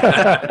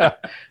know.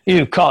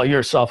 You call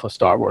yourself a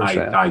Star Wars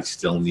fan. I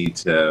still need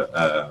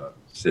to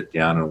sit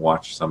down and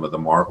watch some of the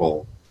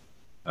Marvel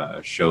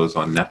shows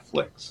on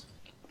Netflix.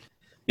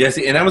 Yeah,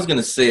 see, and I was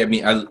gonna say, I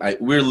mean,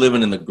 we're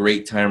living in a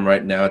great time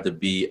right now to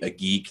be a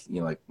geek,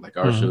 like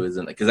our show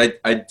isn't, because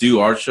I do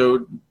our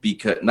show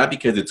not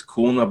because it's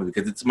cool enough, but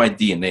because it's my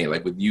DNA.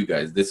 Like with you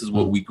guys, this is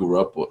what we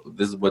grew up with.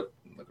 This is what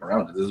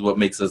around it. This is what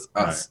makes us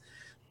us. Right.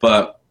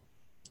 But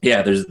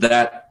yeah, there's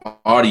that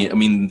audience. I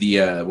mean,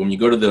 when you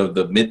go to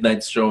the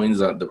midnight showings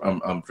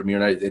on premiere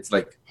night, it's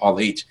like Hall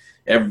H.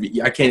 I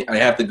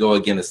have to go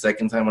again a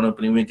second time on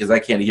opening week because I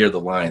can't hear the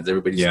lines.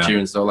 Everybody's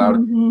cheering so loud.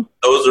 Mm-hmm.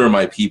 Those are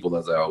my people,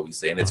 as I always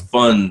say, and it's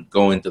fun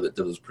going to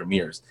those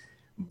premieres.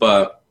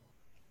 But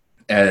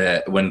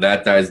when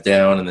that dies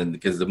down, and then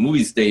because the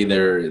movies stay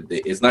there,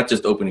 it's not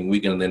just opening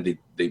weekend, and then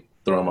they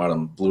throw them out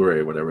on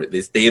Blu-ray or whatever.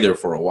 They stay there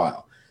for a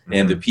while. Mm-hmm.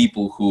 And the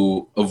people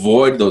who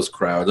avoid those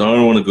crowds, I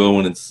don't want to go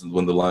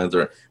when the lines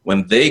are.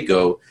 When they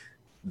go,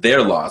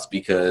 they're lost,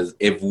 because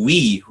if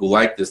we who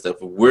like this stuff,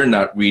 if we're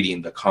not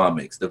reading the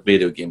comics, the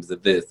video games, the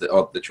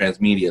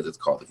transmedia, as it's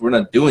called, if we're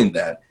not doing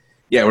that,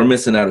 we're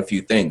missing out a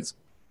few things.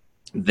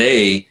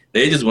 They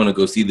just want to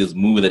go see this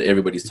movie that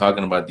everybody's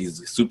talking about, these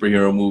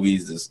superhero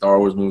movies, the Star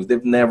Wars movies.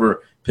 They've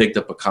never picked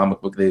up a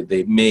comic book.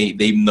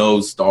 They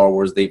know Star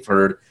Wars. They've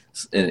heard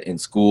in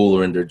school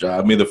or in their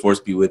job. May the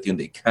Force be with you, and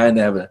they kind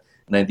of have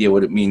an idea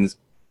what it means.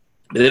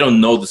 But they don't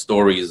know the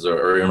stories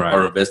or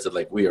are invested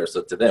like we are.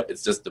 So to them,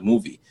 it's just the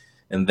movie.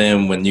 And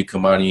then when you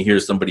come out and you hear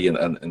somebody in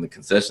the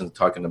concessions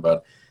talking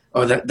about,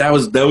 oh, that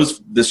was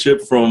the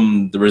ship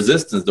from the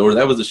Resistance, or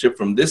that was the ship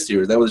from this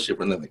series, that was the ship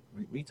from, like,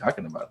 what are you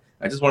talking about?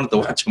 I just wanted to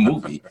watch a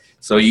movie.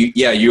 So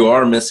you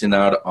are missing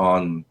out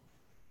on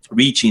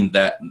reaching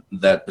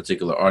that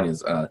particular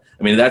audience. I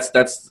mean, that's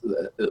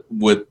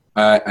what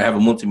I have a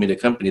multimedia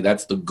company.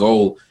 That's the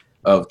goal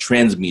of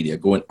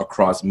transmedia, going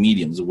across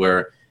mediums,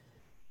 where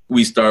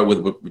we start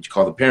with what you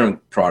call the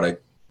parent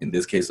product, in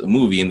this case, a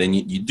movie, and then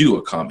you do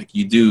a comic,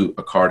 you do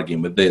a card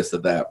game with this or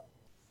that.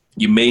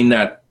 You may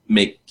not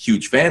make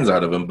huge fans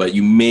out of them, but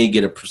you may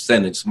get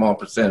a small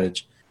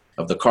percentage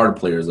of the card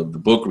players, of the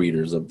book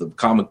readers, of the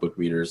comic book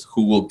readers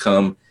who will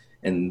come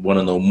and want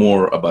to know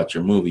more about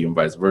your movie and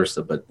vice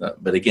versa.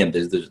 But again,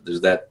 there's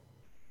that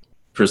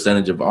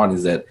percentage of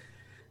audience that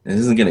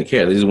isn't going to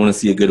care. They just want to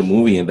see a good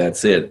movie and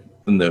that's it.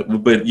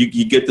 But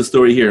you get the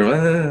story here.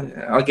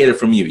 I'll get it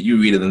from you. You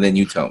read it and then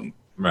you tell me.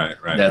 Right.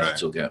 That's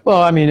what you'll get.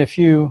 Well, I mean, if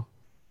you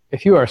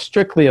are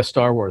strictly a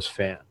Star Wars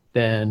fan,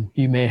 then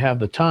you may have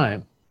the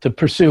time to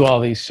pursue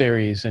all these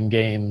series and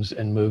games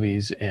and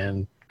movies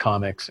and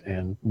comics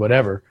and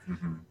whatever.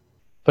 Mm-hmm.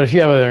 But if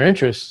you have other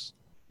interests,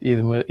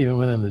 even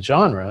within the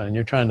genre, and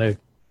you're trying to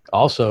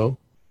also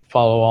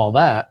follow all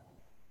that,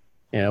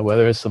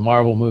 whether it's the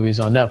Marvel movies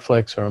on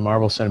Netflix or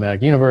Marvel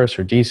Cinematic Universe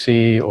or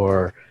DC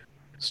or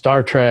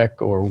Star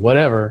Trek or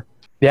whatever,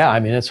 yeah, I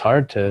mean, it's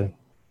hard to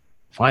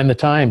find the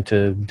time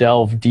to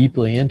delve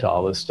deeply into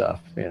all this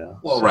stuff,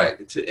 Well, so.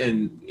 Right.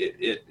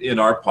 In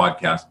our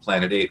podcast,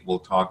 Planet 8, we'll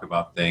talk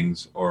about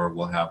things, or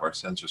we'll have our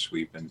censor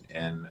sweep,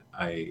 and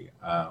I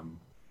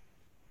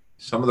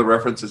some of the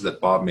references that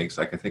Bob makes,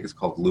 like I think it's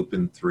called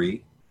Lupin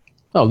 3.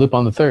 Oh,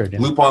 Lupin the Third. Yeah.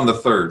 Lupin the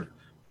Third.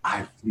 I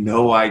have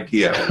no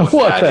idea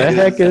what the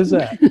heck is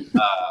that.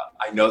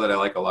 I know that I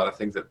like a lot of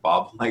things that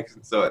Bob likes,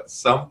 and so at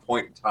some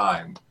point in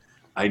time,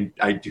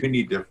 I do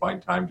need to find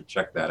time to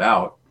check that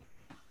out.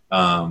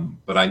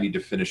 But I need to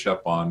finish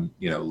up on,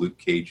 Luke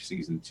Cage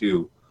season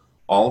 2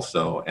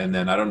 also. And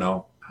then I don't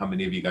know how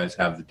many of you guys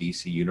have the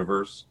DC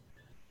Universe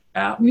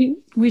app. We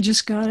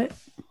just got it.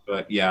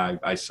 But yeah,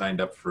 I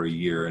signed up for a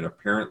year, and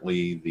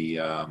apparently the,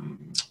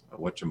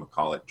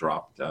 whatchamacallit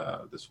dropped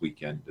this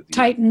weekend.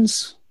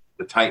 Titans.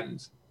 The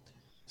Titans.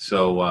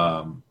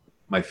 So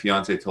my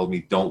fiance told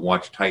me don't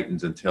watch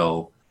Titans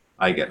until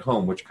I get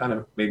home, which kind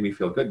of made me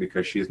feel good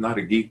because she is not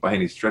a geek by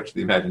any stretch of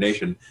the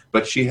imagination,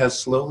 but she has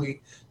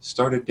slowly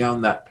started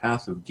down that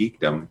path of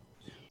geekdom.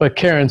 But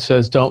Karen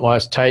says don't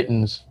watch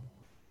Titans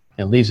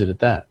and leaves it at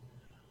that.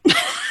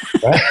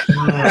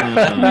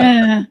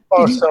 Yeah.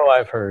 Or so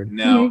I've heard.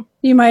 No.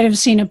 You might have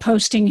seen a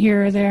posting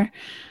here or there.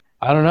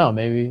 I don't know.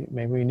 Maybe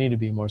we need to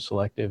be more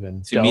selective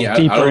and delve me,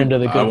 deeper into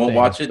the good I won't things,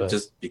 watch it but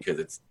just because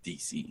it's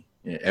DC.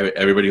 Yeah,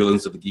 everybody who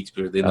listens to the Geek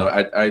Spirit, they know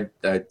I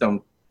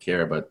don't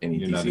care about any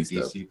You're DC not a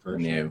stuff. DC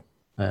person.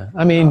 No.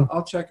 I mean,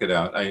 I'll check it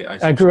out.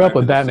 I grew up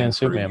with Batman,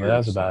 Superman, but that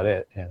was about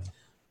it.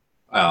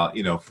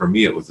 Yeah. For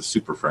me, it was the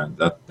Super Friend.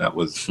 That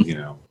was,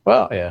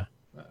 Well, yeah.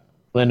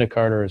 Linda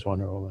Carter is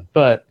Wonder Woman,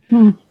 but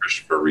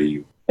Christopher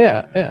Reeve.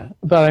 Yeah.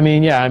 But I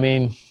mean,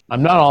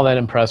 I'm not all that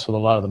impressed with a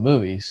lot of the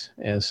movies,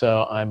 and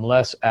so I'm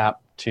less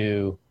apt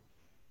to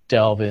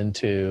delve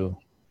into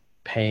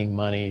paying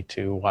money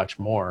to watch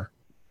more.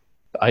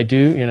 I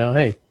do,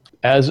 hey,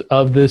 as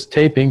of this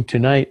taping,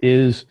 tonight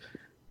is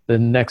the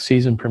next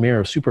season premiere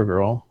of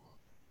Supergirl.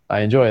 I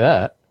enjoy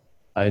that.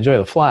 I enjoy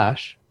The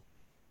Flash.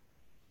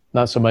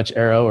 Not so much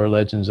Arrow or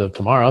Legends of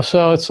Tomorrow.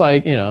 So it's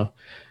like,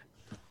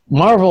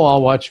 Marvel,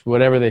 I'll watch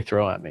whatever they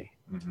throw at me.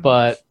 Mm-hmm.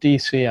 But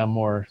DC, I'm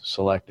more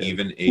selective.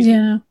 Even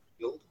Agents of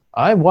Shield?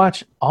 I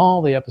watch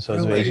all the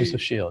episodes of Agents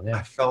of Shield. Yeah,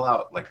 I fell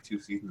out like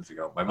 2 seasons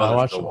ago. My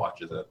mother still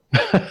watches it.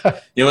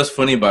 What's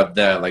funny about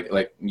that?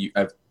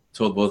 I've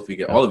told both of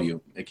you, all of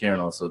you, Karen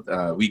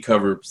also. We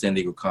cover San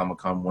Diego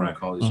Comic-Con, one of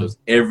the shows.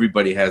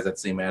 Everybody has that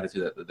same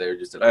attitude that they're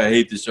just I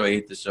hate this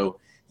show.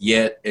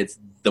 Yet it's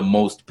the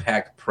most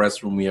packed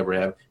press room we ever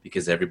have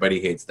because everybody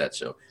hates that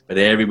show. But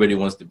everybody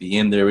wants to be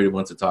in there. Everybody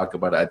wants to talk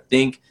about it. I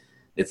think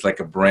it's like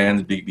a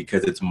brand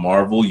because it's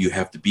Marvel. You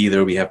have to be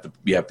there. We have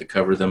to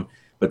cover them.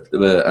 But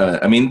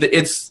I mean,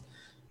 it's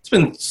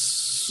been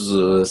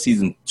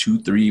season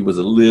 2-3 was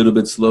a little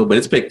bit slow, but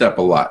it's picked up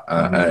a lot,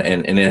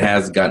 and it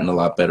has gotten a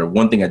lot better.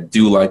 One thing I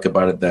do like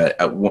about it that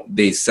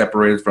they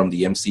separated from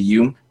the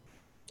MCU.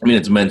 I mean,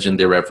 it's mentioned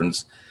they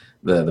reference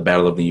the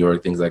Battle of New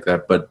York, things like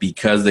that. But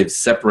because they've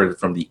separated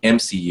from the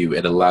MCU,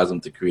 it allows them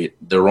to create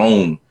their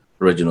own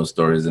original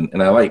stories,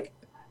 and I like,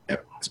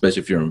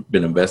 especially if you've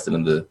been invested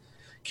in the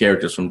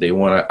characters from day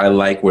one. I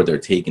like where they're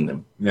taking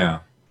them. Yeah.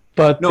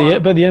 But the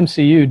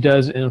MCU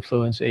does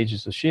influence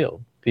Agents of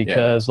S.H.I.E.L.D.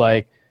 because,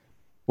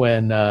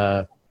 when,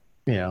 Captain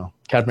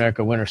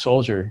America Winter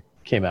Soldier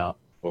came out.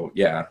 Well,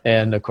 yeah.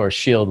 And, of course,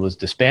 S.H.I.E.L.D. was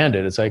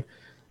disbanded. It's like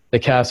the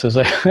cast was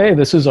like, hey,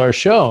 this is our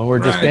show, and we're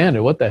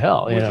disbanded. What the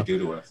hell? What'd you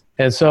do to us?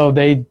 And so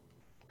they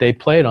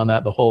played on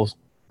that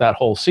that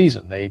whole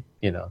season. They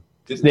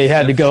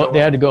had to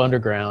go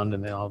underground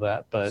and all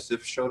that. But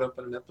Sif showed up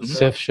in an episode?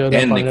 Sif showed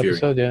up on an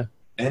episode, yeah.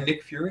 And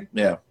Nick Fury?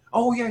 Yeah.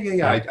 Oh,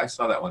 yeah. I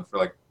saw that one for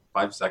like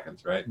 5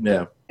 seconds, right?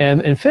 Yeah.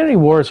 And Infinity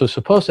Wars was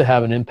supposed to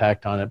have an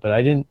impact on it, but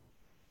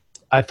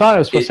I thought it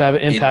was supposed to have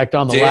an impact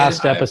on the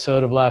last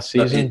episode of last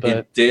season, but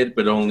it did,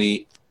 but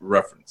only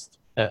referenced.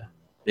 Yeah.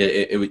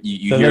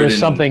 You there was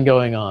something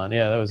going on.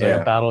 Yeah, there was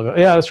a battle.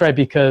 Yeah, that's right,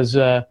 because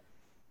the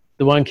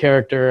one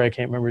character, I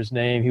can't remember his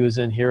name, he was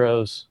in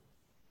Heroes.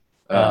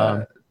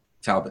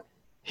 Talbot.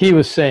 He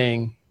was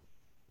saying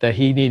that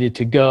he needed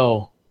to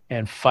go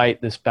and fight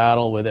this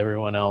battle with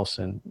everyone else.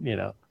 And, you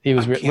know, he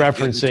was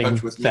referencing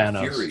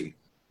Thanos.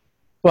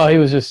 Well,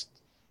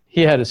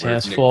 he had his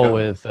hands full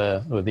with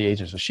the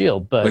Agents of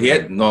S.H.I.E.L.D., but he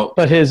had no.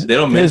 But his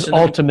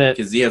ultimate,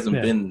 because he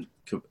hasn't been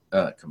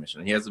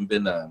commissioner. He hasn't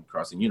been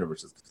crossing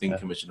universes.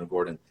 Commissioner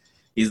Gordon,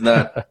 he's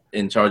not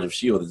in charge of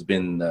S.H.I.E.L.D. It's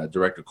been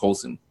Director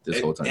Coulson this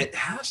whole time. It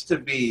has to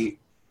be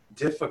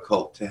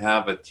difficult to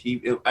have a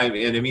TV. I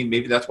mean,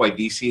 maybe that's why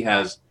DC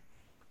has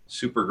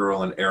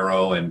Supergirl and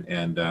Arrow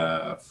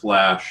and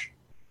Flash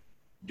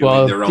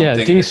doing their own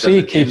thing.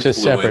 DC keeps a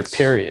separate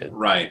period.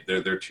 Right.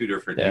 They're two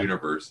different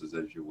universes,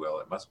 as you will.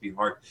 It must be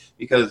hard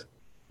because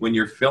when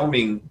you're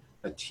filming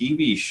a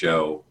TV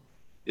show,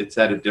 it's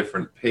at a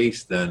different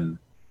pace than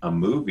a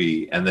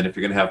movie. And then if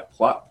you're going to have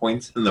plot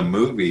points in the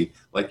movie,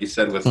 like you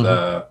said with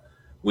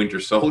Winter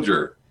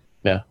Soldier,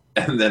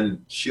 and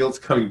then S.H.I.E.L.D's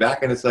coming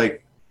back, and it's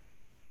like,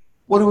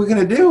 what are we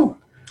going to do?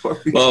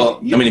 Well,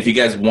 I mean, if you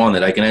guys want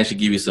it, I can actually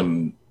give you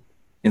some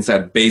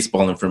inside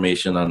baseball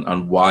information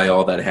on why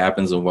all that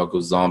happens and what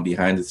goes on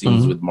behind the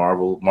scenes with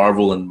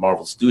Marvel and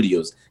Marvel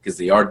Studios, because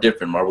they are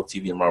different, Marvel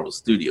TV and Marvel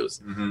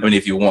Studios. I mean,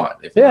 if you want.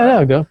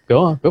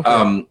 Go on. Go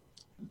for it.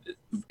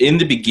 In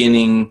the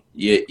beginning,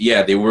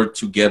 they were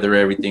together.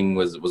 Everything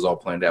was all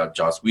planned out.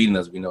 Joss Whedon,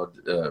 as we know,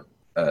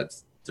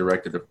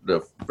 directed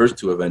the first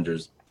two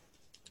Avengers,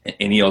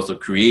 and he also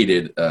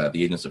created the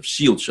Agents of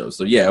S.H.I.E.L.D. show.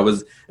 So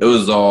it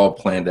was all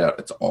planned out.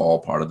 It's all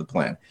part of the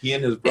plan. He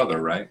and his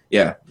brother, right?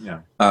 Yeah.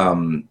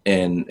 And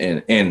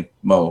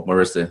Mo,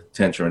 Marissa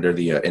Tencher,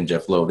 they're and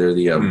Jeff Lowe, they're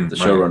the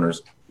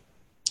showrunners.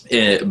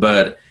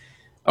 But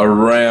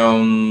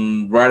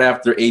around right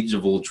after Age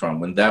of Ultron,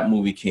 when that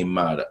movie came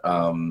out,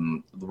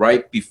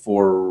 right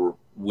before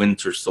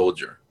Winter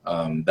Soldier,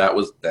 that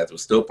was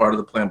still part of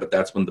the plan. But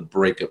that's when the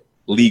breakup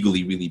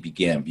legally really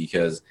began,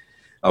 because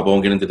I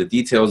won't get into the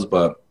details,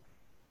 but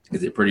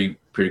they're pretty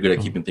good at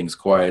keeping things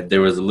quiet. There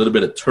was a little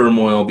bit of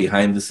turmoil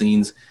behind the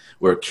scenes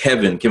where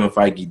Kevin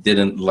Feige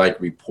didn't like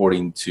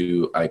reporting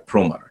to Ike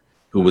Perlmutter,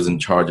 who was in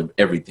charge of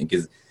everything,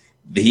 because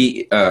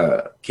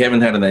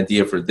Kevin had an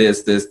idea for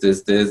this,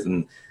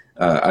 and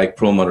Ike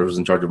Perlmutter was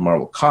in charge of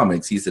Marvel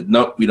Comics. He said,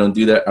 "Nope, we don't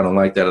do that. I don't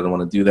like that. I don't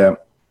want to do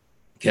that."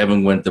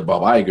 Kevin went to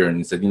Bob Iger and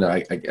he said,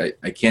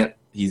 I can't.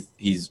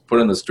 He's put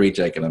in a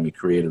straitjacket on me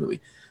creatively.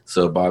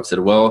 So Bob said,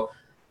 "Well,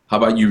 how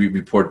about you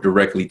report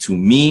directly to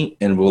me,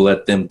 and we'll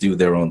let them do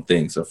their own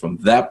thing." So from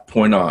that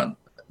point on,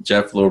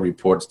 Jeff Lowe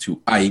reports to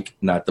Ike,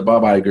 not to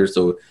Bob Iger.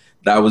 So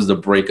that was the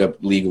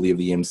breakup legally of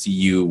the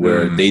MCU,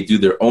 where they do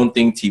their own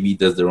thing, TV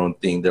does their own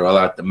thing. They're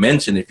allowed to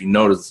mention, if you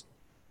notice,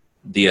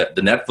 the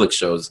Netflix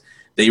shows,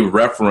 they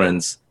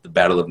reference the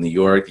Battle of New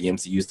York, the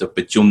MCU stuff,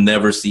 but you'll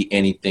never see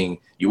anything.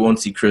 You won't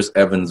see Chris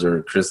Evans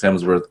or Chris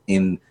Hemsworth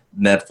in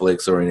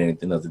Netflix or in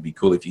anything else. It'd be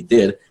cool if you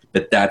did,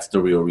 but that's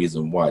the real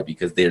reason why,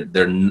 because they're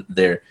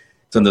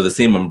it's under the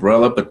same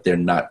umbrella, but they're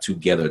not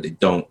together. They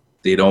don't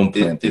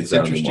plan things It's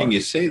out interesting anymore.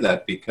 you say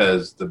that,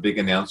 because the big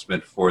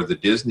announcement for the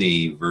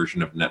Disney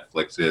version of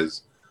Netflix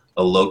is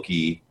a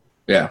Loki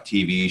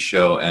TV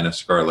show and a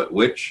Scarlet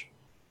Witch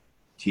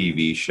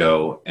TV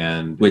show,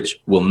 and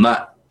which will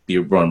not be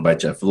run by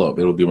Jeff Lowe.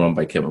 It'll be run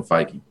by Kevin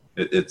Feige.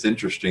 It's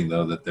interesting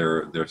though that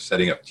they're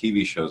setting up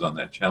TV shows on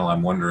that channel.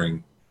 I'm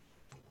wondering,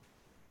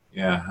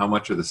 how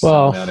much of the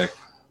cinematic.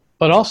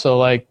 But also,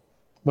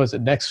 was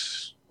it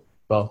next?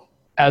 Well,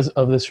 as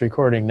of this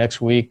recording, next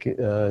week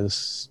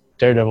is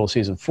Daredevil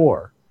season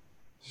 4,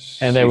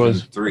 and there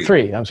was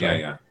three. I'm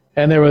sorry.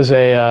 And there was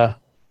a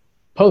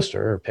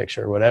poster or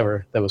picture, or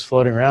whatever, that was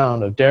floating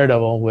around of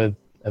Daredevil with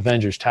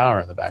Avengers Tower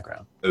in the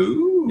background.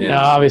 Ooh.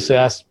 Now, obviously,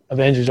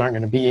 Avengers aren't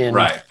going to be in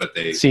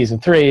season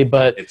 3,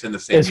 but it's in the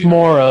same. It's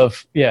more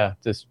of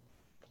just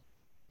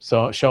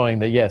showing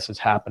that yes, it's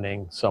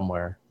happening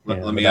somewhere.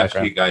 Let me ask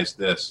you guys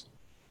this: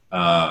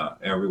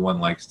 everyone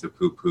likes to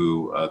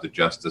poo-poo the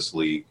Justice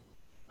League,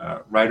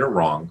 right or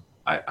wrong.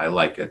 I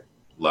like it,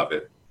 love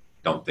it.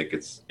 Don't think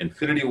it's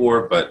Infinity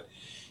War, but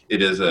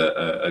it is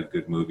a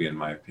good movie in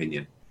my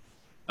opinion.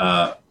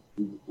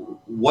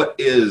 What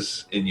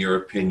is, in your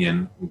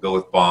opinion, we'll go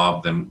with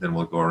Bob, then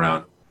we'll go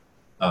around,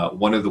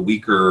 one of the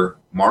weaker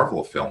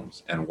Marvel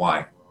films, and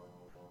why?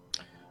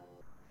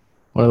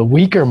 One of the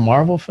weaker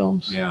Marvel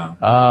films?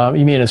 Yeah.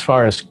 You mean as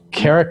far as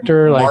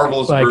character?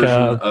 Marvel's version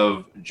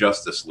of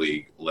Justice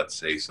League, let's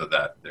say, so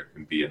that there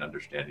can be an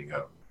understanding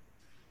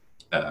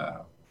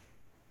of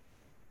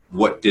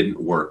what didn't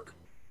work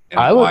and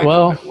why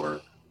didn't it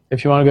work.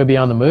 If you want to go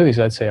beyond the movies,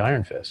 I'd say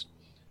Iron Fist.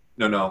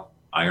 No.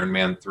 Iron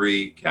Man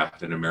 3,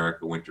 Captain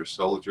America, Winter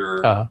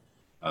Soldier,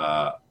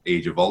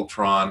 Age of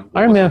Ultron.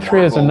 Iron Man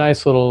 3 is a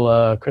nice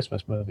little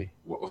Christmas movie.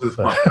 What was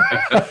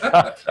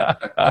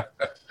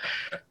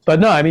But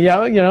no, I mean,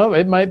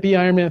 it might be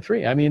Iron Man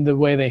 3. I mean, the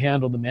way they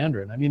handled the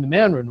Mandarin. I mean, the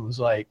Mandarin was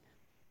like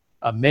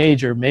a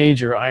major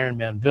Iron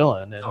Man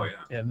villain.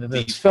 And in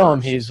this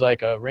film, he's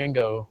like a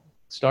Ringo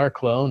Starr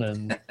clone.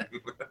 And,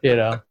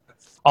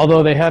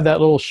 although they had that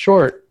little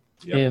short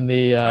in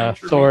the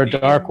Thor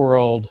Dark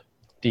World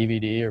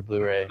DVD or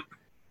Blu-ray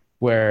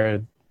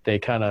where they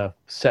kind of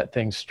set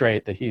things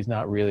straight that he's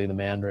not really the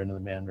Mandarin and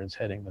the Mandarin's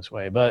heading this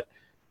way. But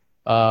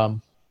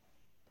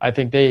I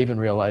think they even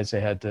realized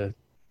they had to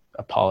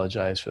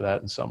apologize for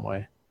that in some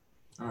way.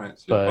 All right,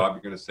 so But- Bob,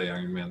 you're going to say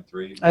Iron Man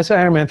 3? I say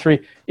Iron Man 3,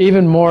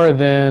 even more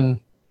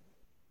than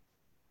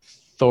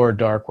Thor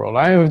Dark World.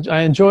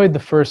 I enjoyed the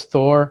first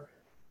Thor,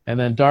 and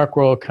then Dark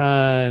World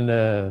kind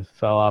of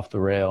fell off the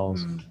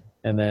rails.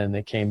 And then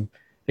they came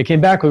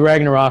back with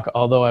Ragnarok,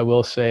 although I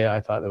will say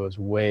I thought there was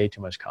way too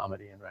much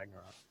comedy in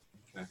Ragnarok.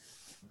 Okay.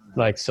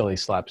 Like silly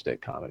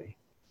slapstick comedy.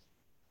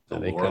 The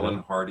They Laurel could've-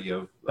 and Hardy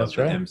of That's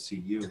the right.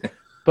 MCU.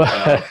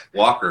 But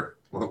Walker,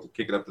 we'll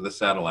kick it up to the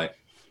satellite.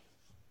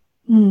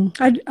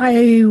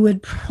 I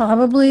would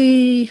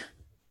probably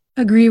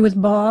agree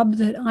with Bob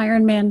that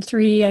Iron Man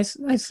 3 I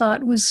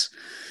thought was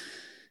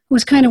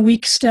kind of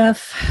weak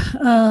stuff.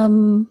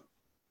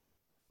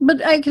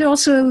 But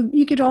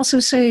you could also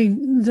say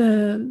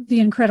the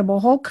Incredible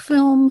Hulk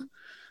film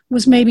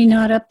was maybe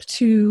not up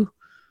to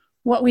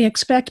what we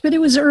expect, but it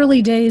was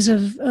early days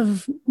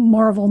of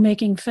Marvel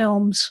making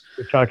films.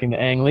 you're talking the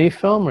Ang Lee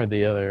film or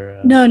the other?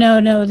 No,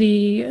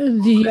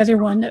 the other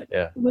one that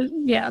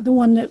the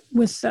one that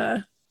with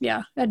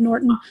Ed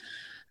Norton.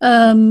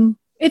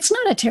 It's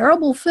not a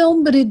terrible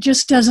film, but it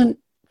just doesn't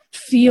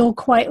feel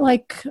quite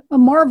like a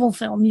Marvel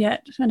film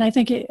yet. And I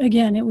think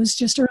it was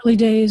just early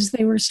days.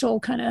 They were still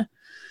kind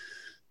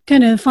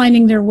of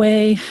finding their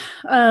way.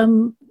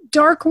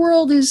 Dark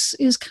World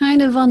is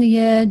kind of on the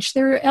edge.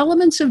 There are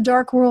elements of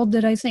Dark World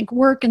that I think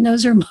work, and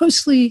those are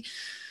mostly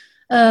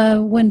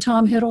when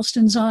Tom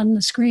Hiddleston's on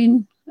the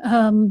screen.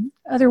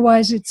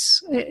 Otherwise,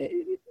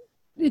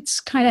 it's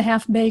kind of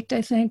half-baked,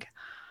 I think.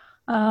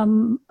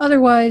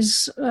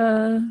 Otherwise,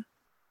 I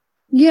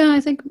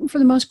think for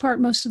the most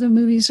part, most of the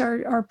movies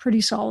are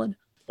pretty solid.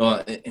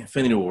 Well,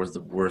 Infinity War is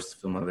the worst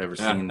film I've ever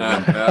seen.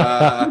 No,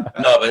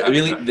 but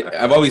really,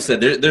 I've always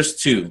said there's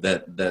two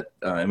that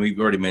and we've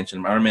already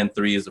mentioned. Iron Man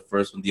 3 is the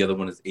first one. The other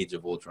one is Age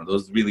of Ultron.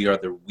 Those really are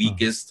the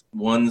weakest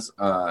ones.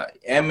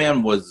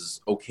 Ant-Man was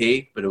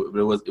okay, but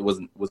it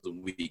wasn't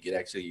weak. It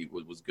actually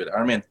was good.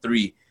 Iron Man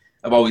 3,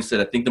 I've always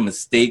said, I think the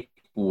mistake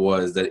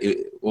was that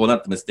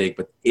not the mistake,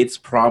 but its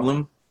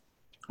problem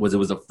was it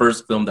was the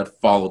first film that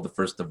followed the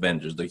first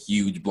Avengers, the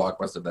huge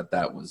blockbuster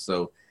that was.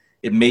 So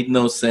it made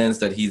no sense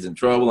that he's in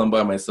trouble. I'm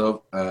by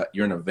myself.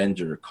 You're an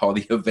Avenger. Call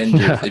the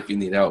Avengers if you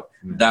need help.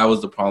 That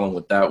was the problem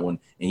with that one.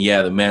 And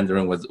yeah, the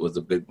Mandarin was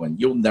a big one.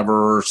 You'll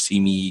never see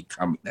me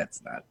coming.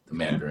 That's not the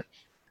Mandarin.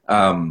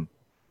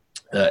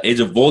 Age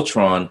of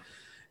Ultron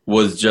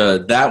was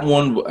just that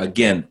one.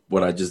 Again,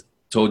 what I just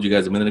told you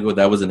guys a minute ago,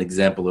 that was an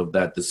example of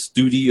that. The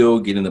studio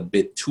getting a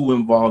bit too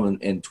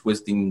involved and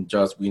twisting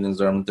Joss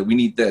Whedon's arm. We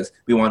need this.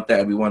 We want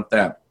that. We want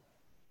that.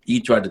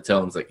 He tried to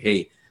tell him, it's like,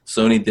 hey,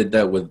 Sony did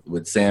that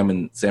with Sam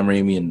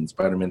Raimi and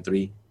Spider-Man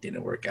 3.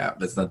 Didn't work out.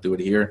 Let's not do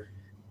it here.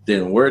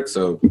 Didn't work.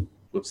 So,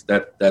 whoops.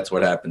 That's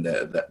what happened.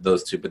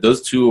 Those two, but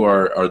those two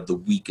are the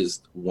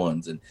weakest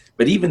ones.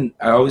 But even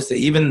I always say,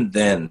 even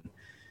then,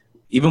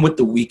 even with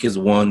the weakest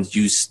ones,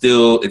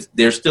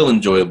 they're still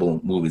enjoyable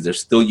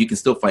movies. You can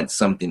still find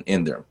something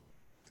in there.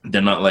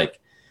 They're not like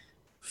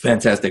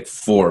Fantastic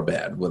Four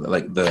bad, with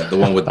like the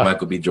one with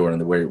Michael B.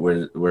 Jordan,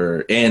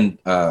 where and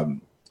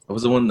what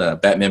was the one,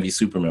 Batman v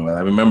Superman? I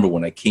remember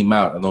when I came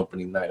out on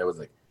opening night, I was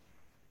like,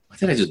 what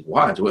did I just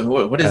watch?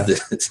 What is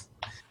this?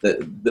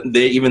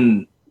 They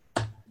even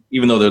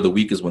though they're the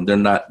weakest one, they're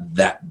not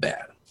that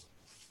bad.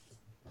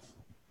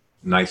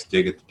 Nice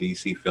dig at the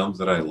DC films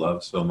that I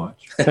love so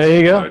much. There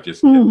you go.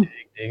 Just Well,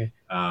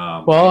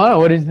 I don't know,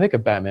 what did you think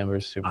of Batman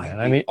vs Superman?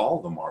 I mean,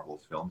 all the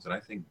Marvel films, and I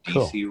think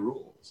DC Cool.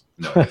 rules.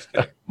 No, just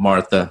kidding.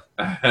 Martha.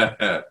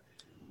 Her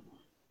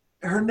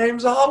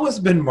name's always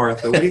been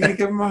Martha. What are you going to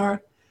give him a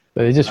heart?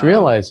 But they just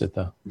realized it,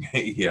 though.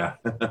 Yeah.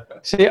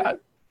 See,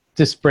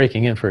 just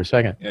breaking in for a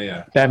second.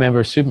 Yeah. Batman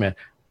vs Superman.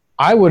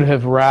 I would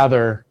have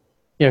rather,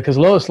 because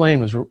Lois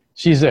Lane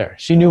she's there.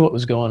 She knew what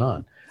was going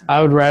on. I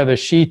would rather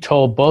she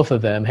told both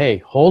of them, hey,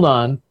 hold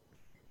on.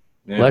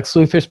 Yeah. Lex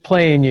Luthor's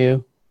playing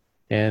you,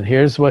 and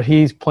here's what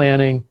he's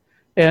planning,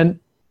 and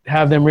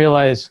have them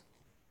realize,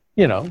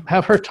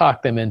 have her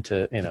talk them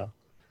into, the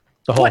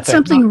whole thing.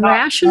 Something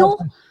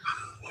rational?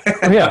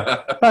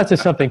 Not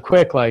just something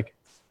quick like,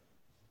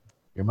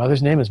 your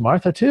mother's name is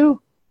Martha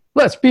too?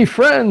 Let's be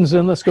friends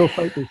and let's go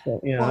fight this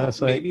thing.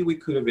 Maybe we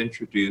could have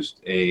introduced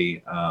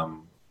a,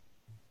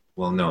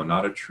 no,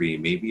 not a tree,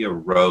 maybe a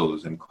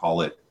rose and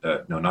call it,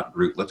 no, not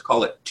Groot, let's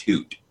call it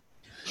Toot.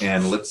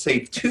 And let's say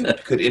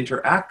Toot could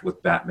interact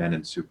with Batman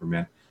and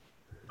Superman.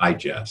 I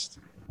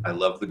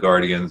love the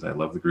Guardians. I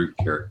love the Groot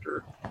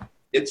character.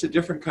 It's a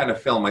different kind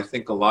of film. I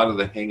think a lot of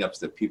the hangups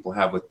that people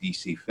have with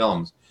DC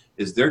films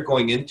is they're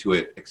going into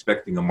it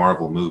expecting a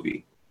Marvel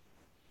movie,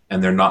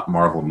 and they're not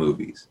Marvel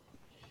movies.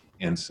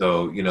 And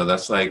so,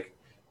 that's like,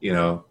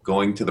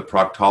 going to the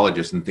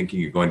proctologist and thinking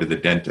you're going to the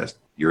dentist.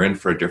 You're in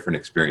for a different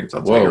experience,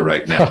 I'll tell you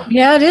right now.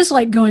 Yeah, it is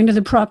like going to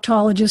the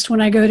proctologist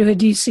when I go to a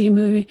DC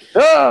movie.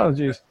 Oh,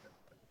 jeez.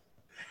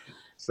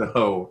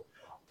 So,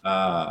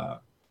 yeah.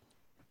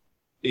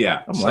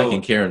 I'm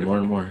liking Karen more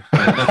and more.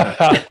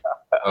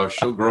 Oh,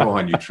 she'll grow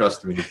on you,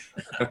 trust me.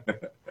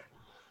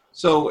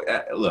 So,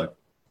 look,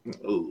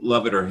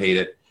 love it or hate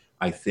it.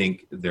 I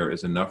think there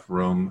is enough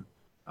room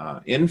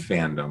in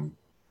fandom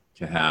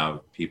to have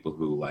people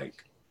who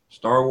like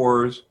Star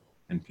Wars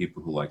and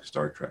people who like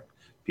Star Trek,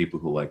 people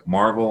who like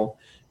Marvel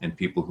and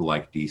people who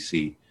like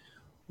DC.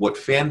 What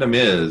fandom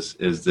is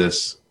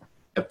this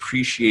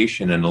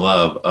appreciation and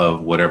love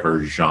of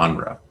whatever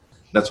genre.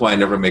 That's why I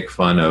never make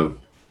fun of,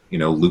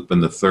 Lupin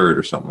the Third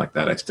or something like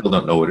that. I still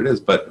don't know what it is,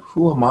 but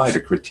who am I to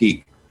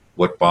critique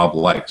what Bob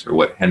likes or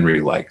what Henry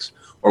likes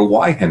or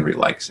why Henry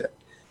likes it?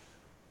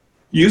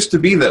 Used to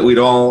be that we'd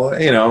all,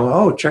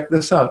 oh, check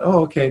this out.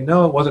 Oh, okay,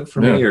 no, it wasn't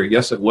for me, or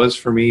yes, it was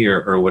for me,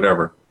 or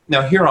whatever.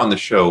 Now, here on the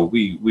show,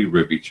 we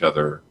rib each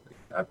other.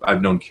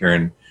 I've known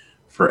Karen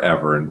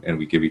forever, and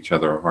we give each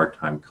other a hard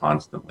time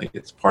constantly.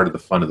 It's part of the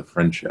fun of the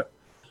friendship.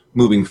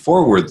 Moving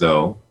forward,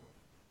 though,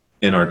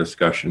 in our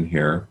discussion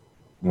here,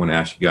 I want to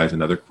ask you guys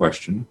another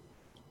question.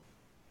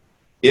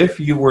 If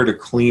you were to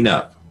clean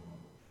up,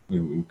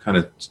 we kind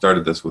of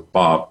started this with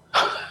Bob.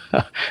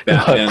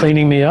 Batman,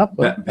 cleaning me up?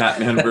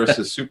 Batman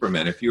versus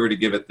Superman. If you were to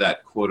give it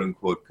that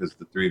quote-unquote, because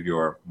the three of you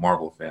are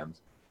Marvel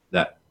fans,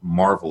 that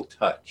Marvel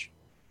touch,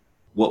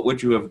 what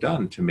would you have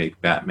done to make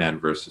Batman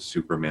versus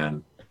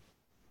Superman,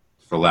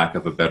 for lack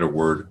of a better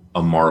word,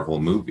 a Marvel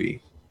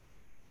movie?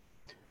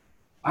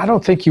 I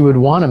don't think you would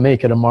want to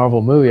make it a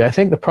Marvel movie. I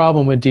think the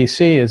problem with DC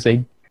is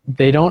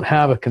they don't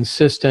have a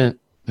consistent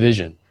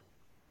vision,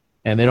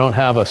 and they don't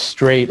have a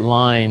straight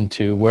line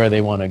to where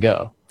they want to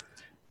go.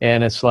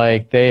 And it's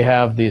like they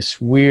have this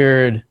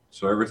weird...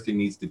 So everything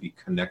needs to be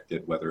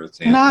connected, whether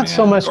it's Ant-Man, not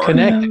so much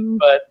connected,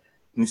 but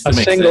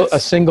a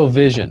single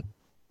vision.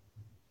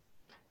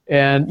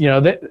 And,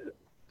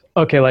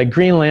 like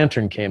Green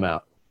Lantern came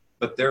out.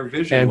 But their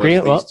vision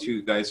was these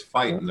two guys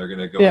fight, and they're going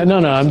to go... Yeah, no,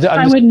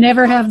 I would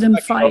never have them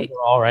fight.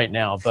 All right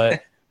now,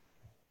 but...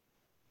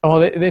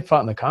 they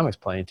fought in the comics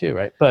plenty too,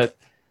 right? But,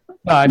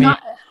 I mean...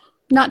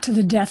 Not to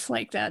the death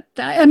like that.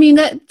 I mean,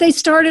 they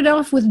started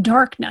off with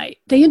Dark Knight.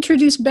 They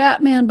introduced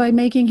Batman by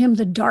making him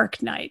the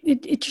Dark Knight.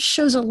 It just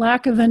shows a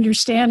lack of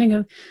understanding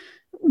of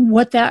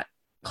what that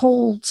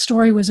whole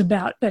story was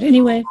about. But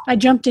anyway, I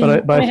jumped in. Go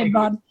ahead,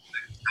 Bob.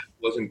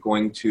 Wasn't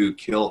going to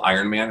kill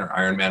Iron Man, or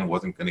Iron Man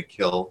wasn't going to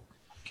kill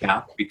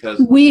Cap, because...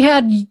 We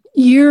had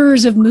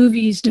years of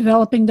movies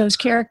developing those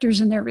characters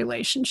and their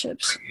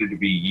relationships. It needed to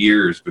be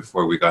years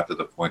before we got to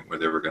the point where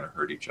they were going to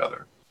hurt each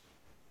other.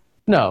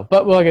 No,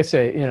 but like I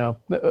say,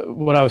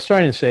 what I was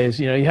trying to say is,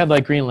 you had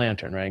like Green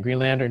Lantern, right? Green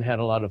Lantern had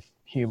a lot of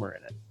humor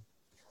in it,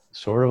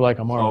 sort of like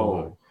a Marvel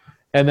movie.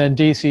 And then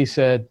DC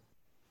said,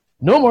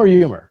 no more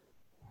humor.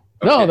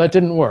 Okay. No, that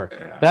didn't work.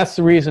 Yeah. That's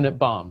the reason it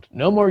bombed.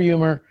 No more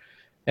humor.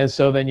 And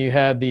so then you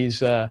had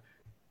these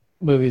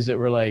movies that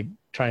were like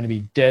trying to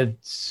be dead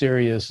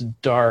serious,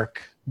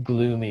 dark,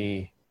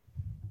 gloomy,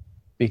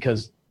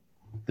 because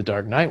The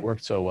Dark Knight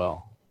worked so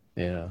well,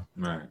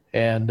 Right.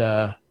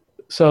 And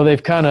so they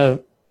kind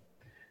of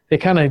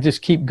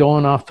just keep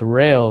going off the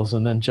rails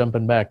and then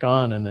jumping back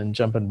on and then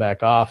jumping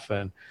back off,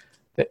 and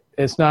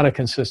it's not a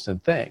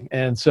consistent thing.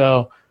 And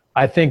so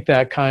I think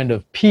that kind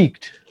of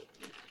peaked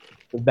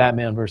with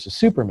Batman versus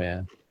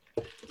Superman,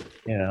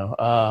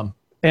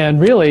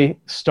 and really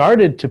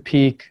started to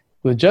peak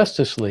with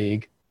Justice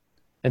League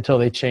until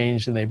they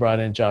changed and they brought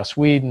in Joss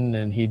Whedon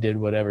and he did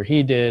whatever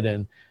he did,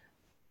 and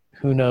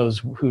who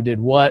knows who did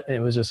what. And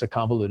it was just a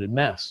convoluted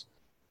mess.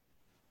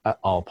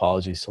 All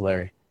apologies to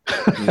Larry.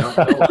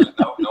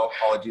 No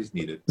apologies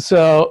needed.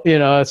 So,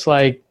 it's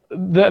like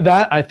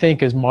that I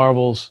think is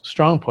Marvel's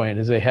strong point,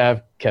 is they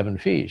have Kevin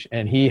Feige,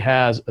 and he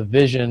has a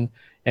vision.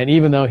 And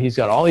even though he's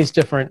got all these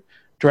different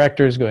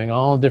directors going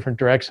all different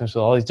directions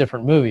with all these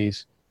different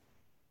movies,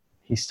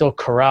 he still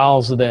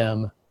corrals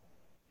them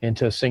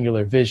into a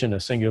singular vision, a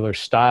singular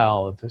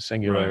style, a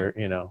singular,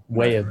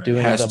 way of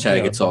doing it.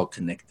 Hashtag it's all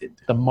connected.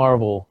 The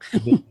Marvel,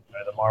 the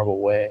Marvel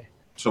way.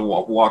 So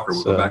Walker,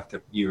 we'll go back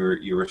to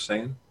you were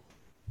saying?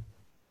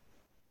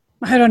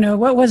 I don't know.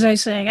 What was I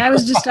saying? I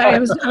was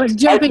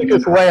jumping.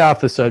 It's way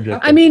off the subject.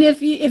 I mean,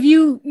 if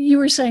you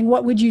were saying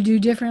what would you do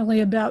differently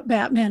about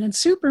Batman and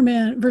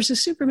Superman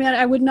versus Superman,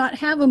 I would not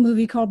have a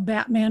movie called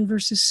Batman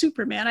versus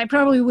Superman. I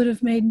probably would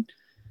have made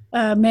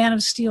Man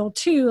of Steel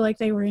 2 like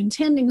they were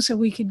intending, so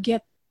we could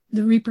get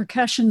the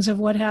repercussions of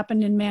what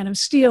happened in Man of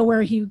Steel,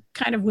 where he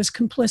kind of was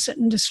complicit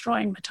in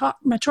destroying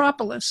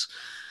Metropolis.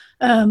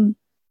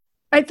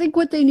 I think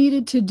what they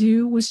needed to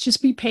do was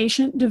just be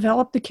patient,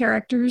 develop the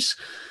characters,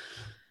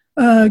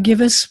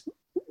 give us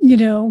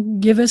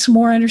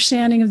more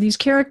understanding of these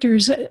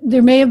characters.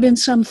 There may have been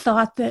some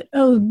thought that,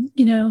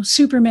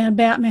 Superman,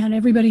 Batman,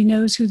 everybody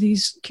knows who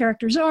these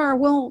characters are.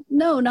 Well,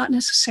 no, not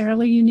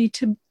necessarily. You need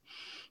to,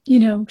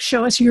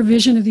 show us your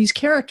vision of these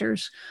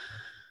characters.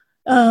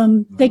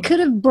 They could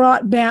have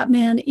brought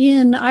Batman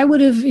in. I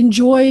would have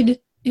enjoyed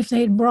if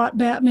they had brought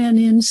Batman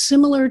in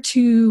similar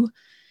to,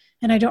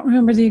 and I don't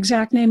remember the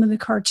exact name of the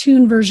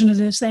cartoon version of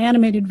this, the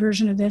animated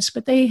version of this,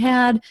 but they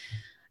had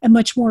a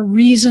much more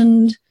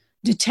reasoned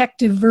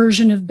detective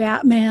version of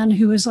Batman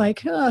who was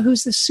like,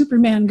 who's this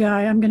Superman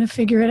guy? I'm going to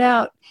figure it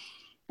out.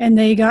 And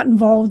they got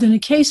involved in a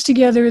case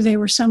together. They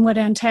were somewhat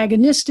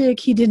antagonistic.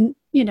 He didn't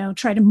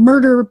try to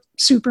murder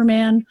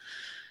Superman.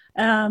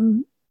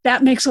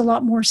 That makes a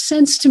lot more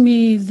sense to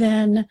me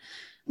than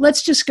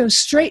let's just go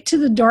straight to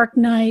the Dark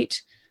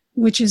Knight,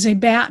 which is a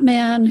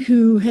Batman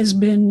who has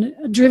been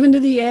driven to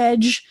the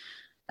edge.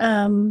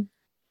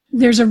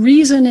 There's a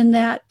reason in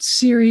that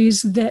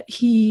series that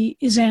he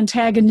is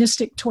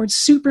antagonistic towards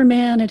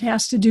Superman. It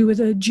has to do with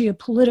a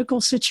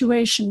geopolitical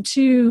situation,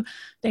 too.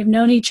 They've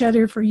known each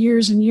other for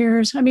years and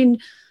years. I mean,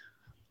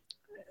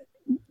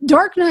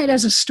 Dark Knight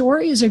as a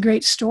story is a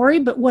great story,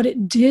 but what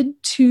it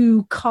did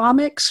to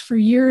comics for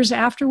years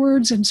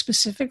afterwards, and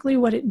specifically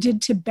what it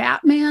did to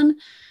Batman,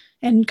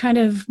 and kind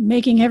of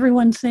making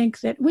everyone think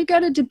that we got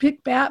to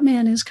depict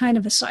Batman as kind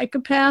of a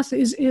psychopath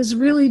is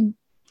really,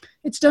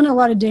 it's done a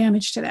lot of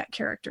damage to that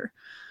character.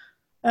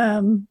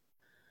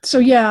 So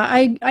yeah,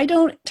 I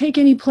don't take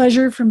any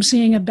pleasure from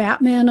seeing a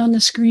Batman on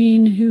the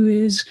screen who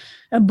is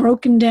a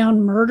broken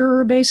down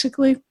murderer,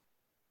 basically.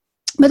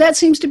 But that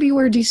seems to be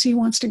where DC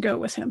wants to go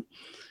with him.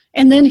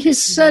 And then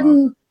his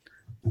sudden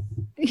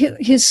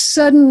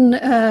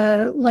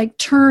like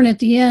turn at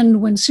the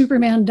end when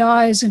Superman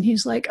dies, and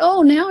he's like,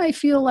 oh, now I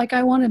feel like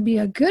I want to be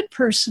a good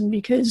person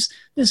because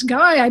this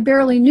guy I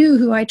barely knew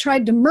who I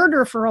tried to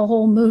murder for a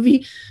whole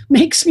movie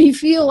makes me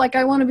feel like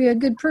I want to be a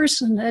good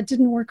person. That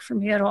didn't work for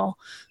me at all.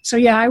 So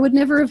yeah, I would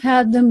never have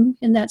had them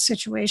in that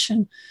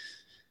situation.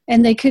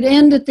 And they could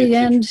end at the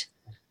end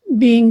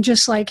being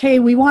just like, hey,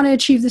 we want to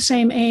achieve the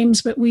same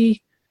aims, but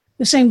the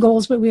same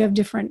goals, but we have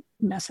different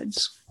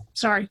methods.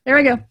 Sorry. There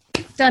we go.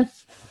 Done.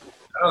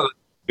 Oh,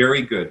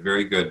 very good,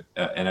 very good.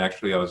 And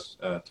actually, I was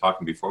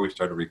talking before we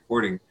started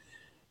recording.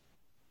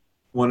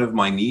 One of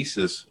my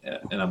nieces,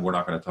 and we're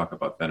not going to talk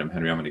about Venom,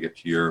 Henry. I'm going to get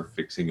to your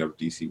fixing of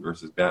DC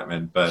versus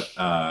Batman. But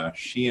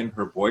she and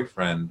her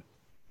boyfriend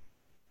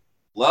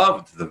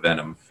loved the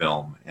Venom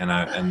film, and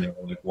they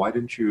were like, "Why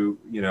didn't you,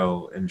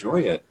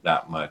 enjoy it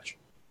that much?"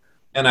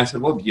 And I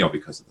said, "Well,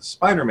 because of the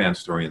Spider-Man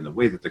story and the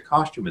way that the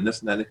costume and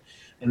this and that."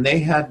 And they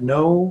had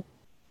no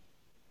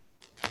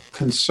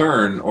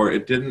concern, or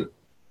it didn't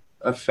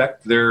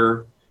affect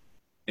their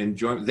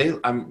enjoyment. They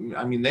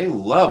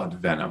loved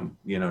Venom.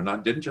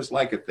 Didn't just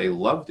like it; they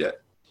loved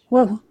it.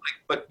 Well,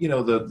 but the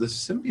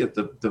symbiote,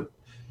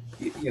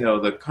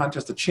 the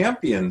contest of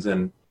champions,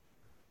 and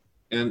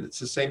it's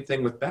the same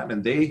thing with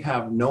Batman. They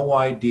have no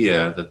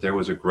idea that there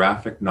was a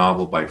graphic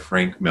novel by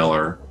Frank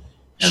Miller,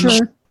 and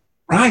sure,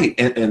 right,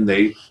 and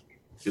they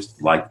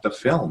just liked the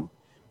film.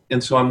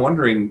 And so I'm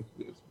wondering,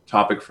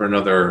 topic for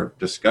another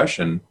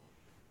discussion,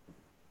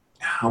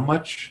 how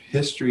much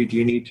history do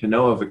you need to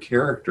know of a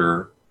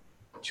character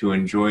to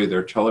enjoy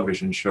their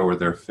television show or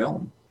their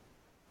film?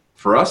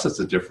 For us, it's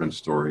a different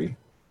story.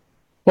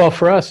 Well,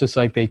 for us, it's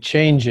like they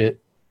change it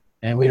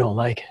and we don't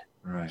like it.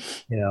 Right.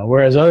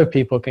 Whereas other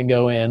people can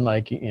go in,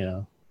 like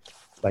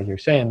you're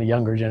saying, the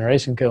younger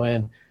generation go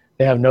in,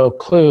 they have no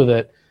clue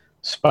that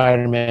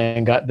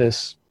Spider-Man got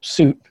this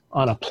suit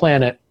on a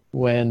planet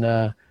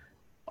when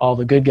all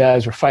the good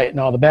guys were fighting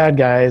all the bad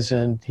guys,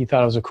 and he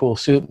thought it was a cool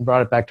suit and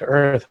brought it back to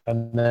Earth,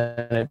 and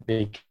then it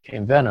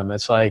became Venom.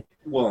 It's like,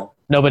 well,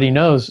 nobody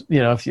knows,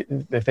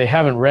 if they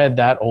haven't read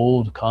that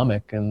old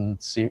comic in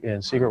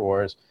Secret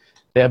Wars,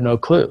 they have no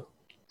clue.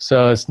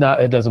 So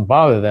it doesn't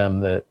bother them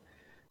that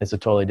it's a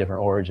totally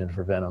different origin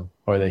for Venom,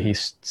 or that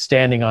he's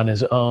standing on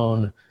his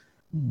own,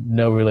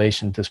 no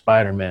relation to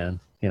Spider-Man.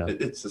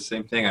 It's the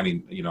same thing. I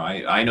mean,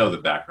 I know the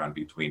background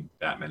between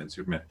Batman and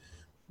Superman.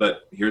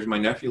 But here's my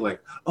nephew,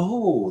 like,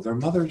 oh, their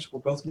mothers were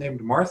both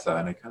named Martha.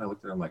 And I kind of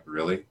looked at him like,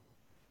 really?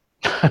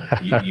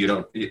 you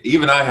don't,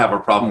 even I have a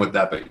problem with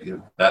that, but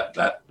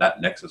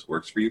that nexus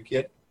works for you,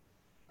 kid?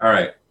 All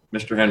right,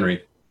 Mr.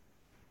 Henry,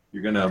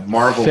 you're going to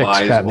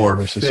Marvelize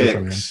or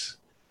fix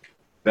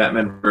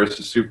Batman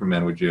versus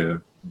Superman. Would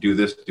you do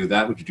this, do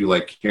that? Would you do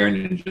like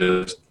Karen and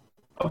just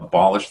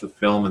abolish the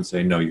film and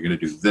say, no, you're going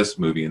to do this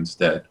movie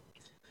instead?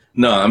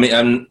 No, I mean,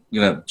 I'm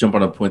going to jump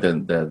on a point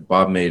that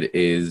Bob made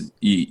is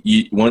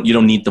you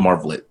don't need to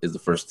Marvel it is the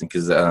first thing,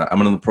 because I'm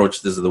going to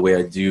approach this the way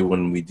I do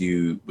when we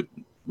do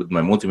with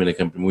my multimedia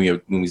company,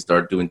 when we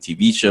start doing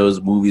TV shows,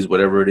 movies,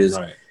 whatever it is.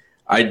 Right.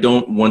 I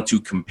don't want to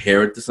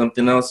compare it to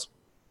something else,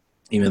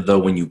 even though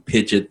when you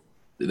pitch it,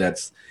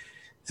 this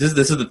is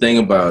the thing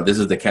about, this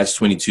is the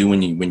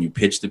catch-22 when you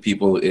pitch to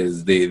people,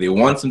 is they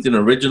want something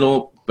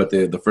original, but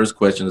the first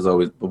question is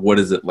always, but what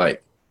is it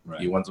like?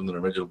 Right. You want something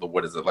original, but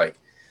what is it like?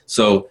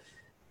 So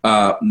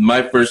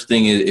my first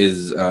thing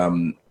is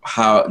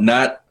how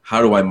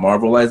do I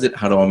Marvelize it?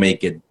 How do I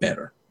make it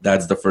better?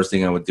 That's the first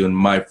thing I would do. And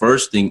my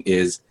first thing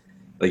is,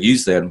 like you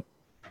said,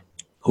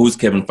 who's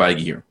Kevin Feige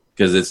here?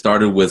 Because it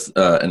started with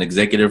an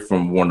executive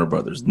from Warner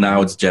Brothers.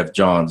 Now it's Jeff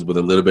Johns with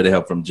a little bit of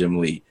help from Jim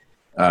Lee.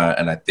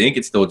 And I think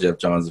it's still Jeff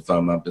Johns, if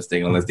I'm not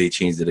mistaken, unless they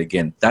changed it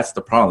again. That's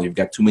the problem. You've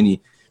got too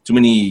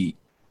many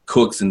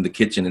cooks in the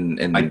kitchen,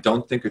 and I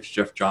don't think it's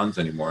Jeff Johns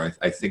anymore.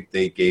 I think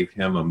they gave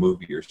him a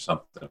movie or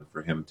something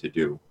for him to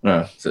do.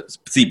 But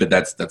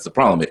that's the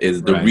problem.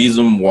 Is the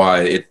reason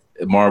why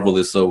Marvel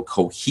is so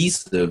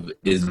cohesive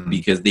is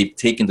because they've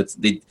taken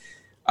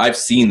I've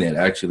seen it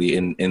actually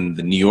in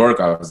the New York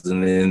office,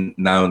 and then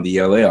now in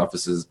the LA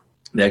offices.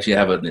 They actually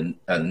have an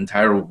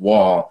entire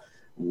wall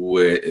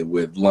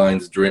with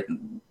lines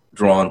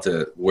drawn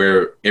to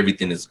where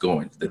everything is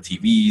going. The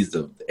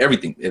TVs,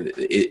 everything.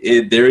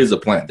 There is a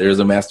plan. There is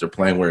a master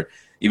plan where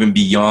even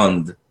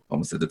beyond,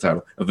 almost said the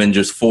title,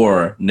 Avengers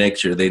 4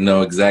 next year, they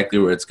know exactly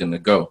where it's going to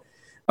go.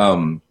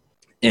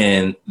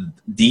 And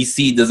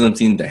DC doesn't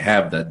seem to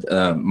have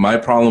that. My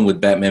problem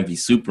with Batman v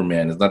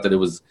Superman is not that it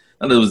was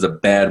a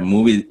bad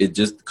movie. It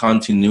just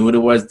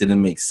continuity-wise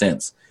didn't make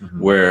sense. Mm-hmm.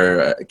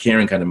 Where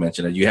Karen kind of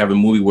mentioned it. You have a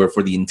movie where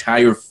for the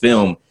entire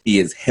film, he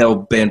is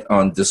hell-bent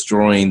on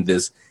destroying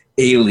this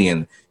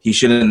alien. He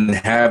shouldn't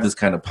have this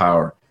kind of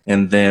power.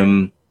 And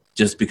then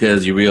just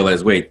because you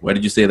realize, wait, why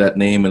did you say that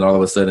name? And all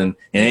of a sudden,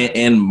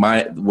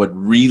 what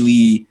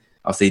really,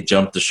 I'll say,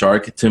 jumped the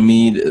shark to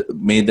me,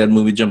 made that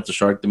movie jump the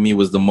shark to me,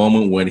 was the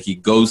moment when he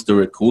goes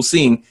through a cool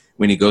scene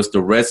when he goes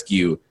to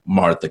rescue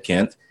Martha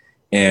Kent,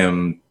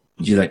 and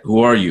she's like,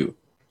 "Who are you?"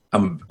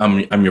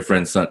 I'm your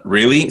friend's son.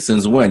 Really?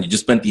 Since when? You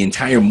just spent the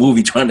entire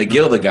movie trying to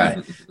kill the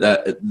guy.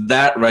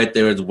 That right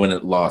there is when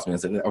it lost me. I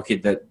said, okay,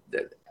 that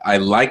I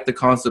like the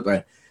concept.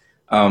 I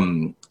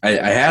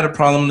had a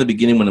problem in the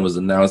beginning when it was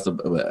announced of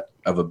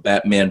a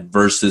Batman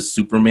versus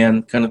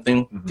Superman kind of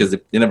thing, because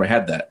they never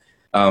had that.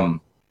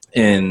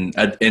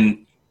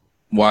 And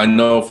well, I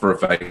know for a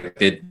fact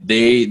that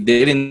they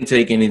didn't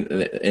take any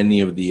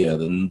of the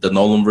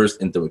Nolanverse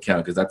into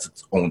account, because that's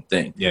its own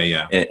thing.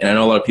 Yeah. And I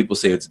know a lot of people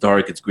say it's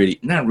dark, it's gritty.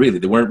 Not really.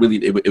 They weren't really.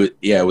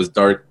 It was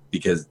dark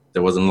because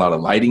there wasn't a lot of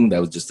lighting.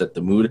 That was just set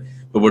the mood.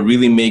 But what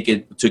really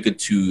took it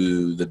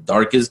to the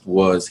darkest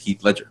was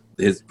Heath Ledger.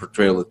 His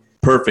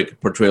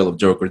perfect portrayal of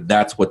Joker.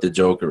 That's what the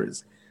Joker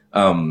is.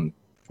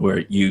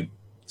 Where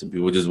some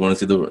people just want to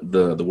see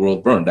the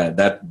world burn.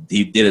 That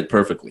he did it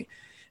perfectly.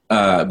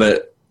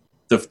 But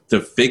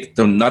to fix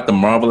them, not the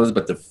marvelous,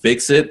 but to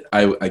fix it,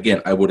 I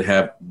would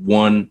have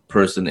one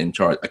person in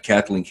charge, a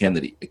Kathleen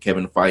Kennedy, a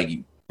Kevin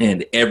Feige,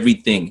 and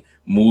everything,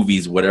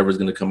 movies, whatever's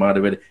going to come out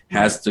of it,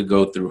 has to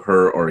go through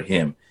her or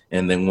him.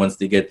 And then once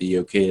they get the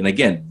okay, and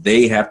again,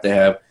 they have to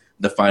have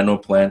the final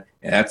plan,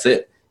 and that's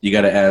it. You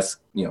got to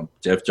ask,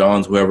 Jeff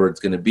Johns, whoever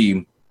it's going to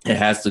be, it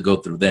has to go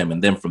through them.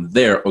 And then from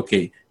there,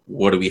 okay,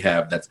 what do we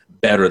have that's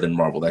better than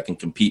Marvel, that can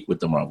compete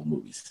with the Marvel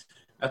movies?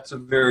 That's a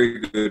very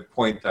good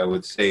point. I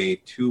would say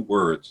 2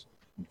 words: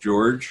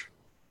 George,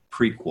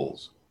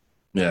 prequels.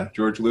 Yeah.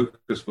 George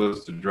Lucas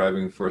was the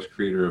driving force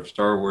creator of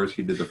Star Wars.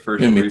 He did the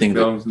first 3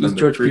 films. And then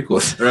George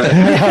prequels.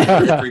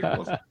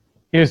 Prequels.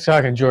 He was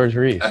talking George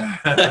Reeves.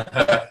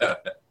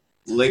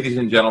 Ladies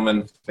and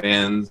gentlemen,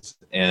 fans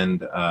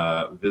and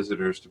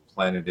visitors to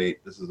Planet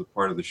 8, this is a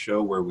part of the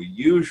show where we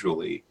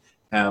usually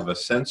have a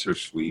censor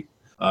sweep.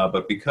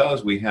 But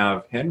because we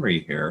have Henry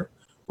here,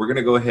 we're going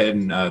to go ahead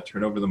and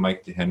turn over the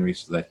mic to Henry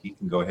so that he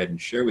can go ahead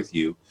and share with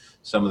you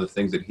some of the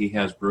things that he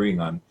has brewing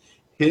on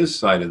his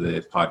side of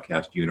the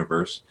podcast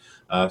universe.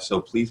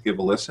 So please give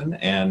a listen,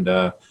 and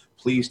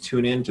please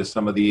tune in to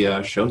some of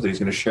the shows that he's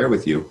going to share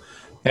with you.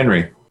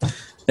 Henry.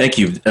 Thank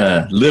you.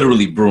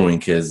 Literally brewing,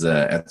 because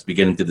as we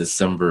get into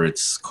December,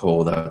 it's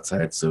cold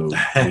outside, so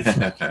we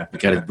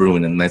got it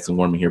brewing and nice and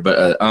warm in here.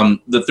 But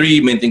the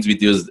 3 main things we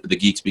do is the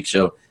Geek Speak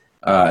Show.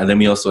 And then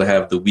we also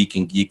have the Week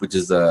in Geek, which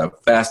is a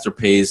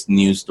faster-paced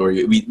news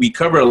story. We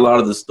cover a lot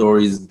of the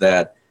stories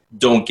that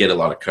don't get a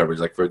lot of coverage.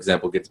 Like, for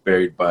example, gets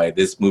buried by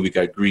this movie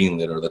got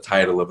greenlit, or the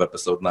title of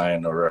Episode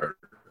 9, or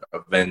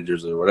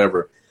Avengers, or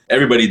whatever.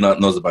 Everybody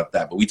knows about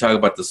that. But we talk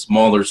about the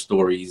smaller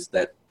stories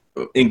that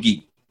in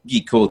geek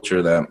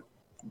culture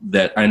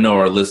that I know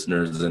our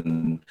listeners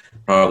and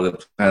probably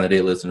the Planet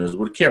 8 listeners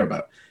would care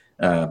about.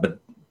 But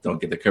don't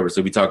get the cover.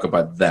 So we talk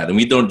about that. And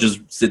we don't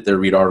just sit there,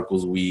 read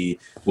articles. We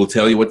will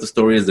tell you what the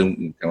story is,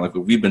 and kind of like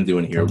what we've been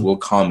doing here, we'll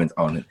comment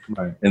on it.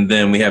 Right. And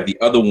then we have the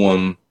other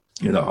one,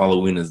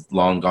 Halloween is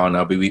long gone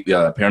now, but we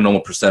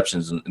Paranormal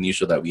Perceptions, a new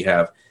show that we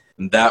have.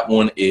 And that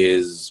one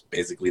is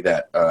basically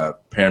that,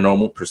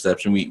 paranormal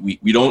perception.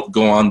 We don't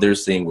go on there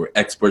saying we're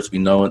experts, we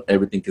know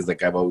everything, because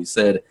like I've always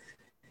said,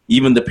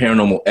 even the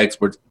paranormal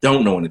experts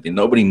don't know anything.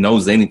 Nobody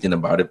knows anything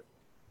about it.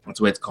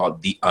 That's why it's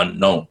called the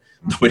unknown.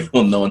 Nobody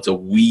will know until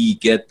we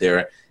get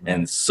there.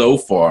 And so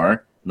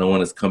far, no one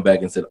has come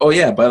back and said, "Oh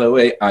yeah, by the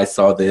way, I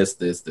saw this,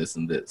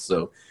 and this."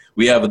 So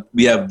we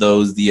have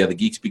those. The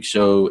Geek Speak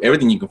Show.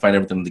 Everything you can find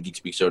everything on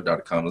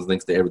thegeekspeakshow.com. There's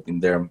links to everything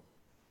there.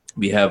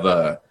 We have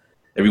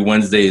every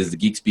Wednesday is the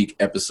Geek Speak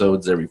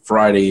episodes. Every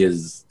Friday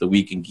is the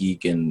Week in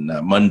Geek, and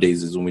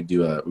Mondays is when we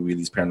do we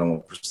release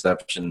Paranormal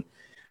Perception.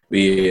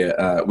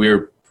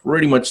 We're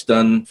pretty much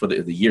done for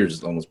the year,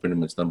 is almost pretty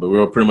much done, but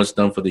we're pretty much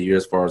done for the year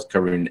as far as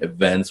covering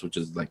events, which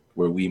is like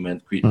where we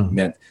meant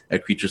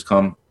at Creatures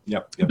Con.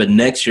 Yep. But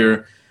next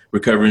year we're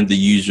covering the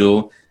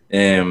usual.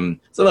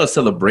 It's a lot of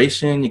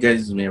celebration. You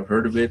guys may have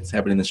heard of it. It's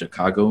happening in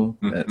Chicago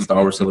at Star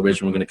Wars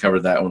Celebration. We're going to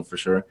cover that one for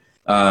sure.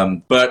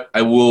 But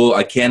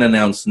I can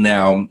announce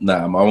now.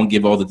 I won't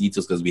give all the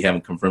details because we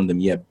haven't confirmed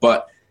them yet.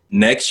 But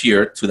next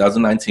year,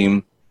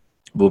 2019.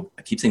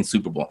 I keep saying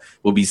Super Bowl,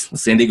 will be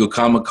San Diego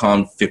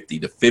Comic-Con 50,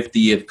 the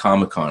 50th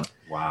Comic-Con.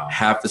 Wow.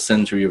 half a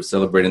century of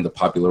celebrating the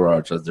popular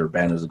arts, as their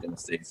banners are going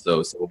to say.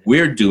 So we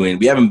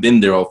haven't been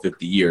there all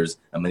 50 years.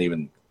 I'm not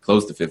even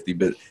close to 50,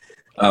 but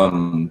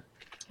and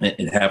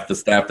half the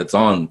staff that's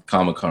on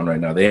Comic-Con right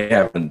now, they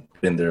haven't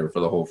been there for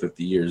the whole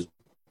 50 years.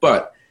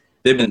 But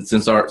they've been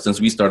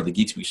since we started the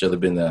Geek Speak show. They've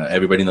been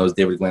everybody knows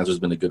David Glancer's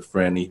been a good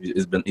friend.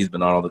 He's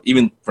been on all the,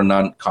 even for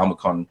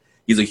non-Comic-Con.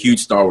 He's a huge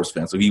Star Wars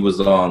fan, so he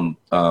was on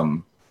a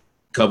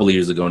couple of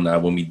years ago now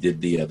when we did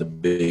the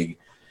big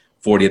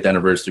 40th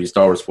anniversary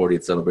Star Wars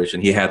 40th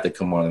celebration. He had to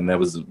come on, and that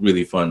was a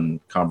really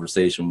fun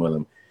conversation with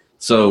him.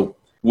 So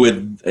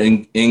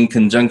in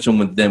conjunction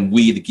with them,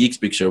 the Geek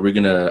Speak show, we're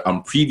gonna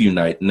on preview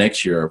night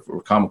next year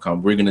for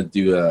Comic-Con. We're gonna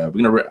do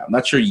I'm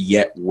not sure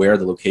yet where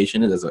the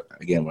location is.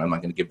 Again, I'm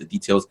not gonna give the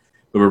details,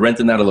 but we're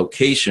renting out a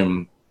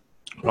location.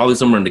 Probably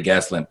somewhere in the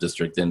Gaslamp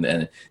district,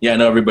 and yeah, I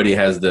know everybody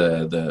has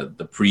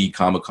the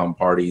pre-Comic-Con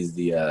parties,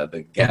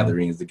 the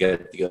gatherings, the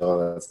get together,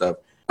 all that stuff.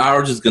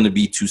 Ours is going to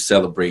be to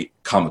celebrate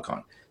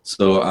Comic-Con.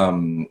 So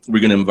we're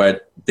going to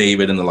invite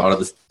David and a lot of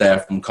the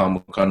staff from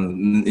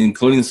Comic-Con,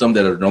 including some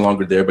that are no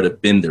longer there but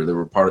have been there. They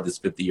were part of this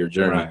 50-year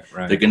journey.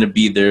 Right. They're going to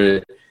be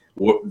there.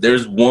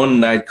 There's one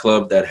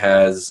nightclub that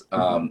has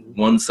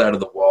one side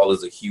of the wall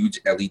is a huge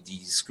LED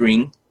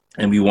screen.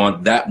 And we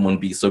want that one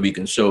be so we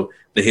can show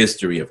the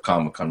history of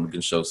Comic-Con. We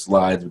can show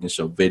slides, we can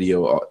show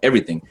video,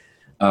 everything.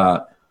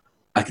 I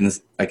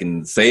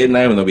can say it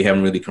now, even though we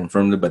haven't really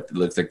confirmed it, but it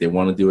looks like they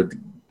want to do it.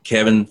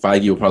 Kevin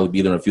Feige will probably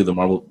be there, and a few of the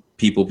Marvel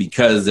people,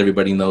 because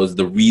everybody knows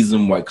the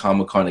reason why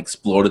Comic-Con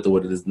exploded to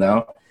what it is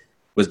now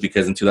was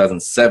because in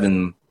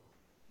 2007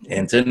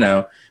 and to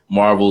now,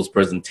 Marvel's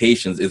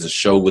presentations is a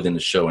show within a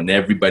show, and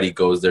everybody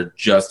goes there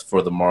just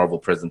for the Marvel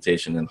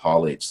presentation in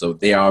Hall H. So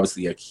they are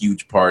obviously a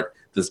huge part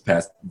this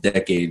past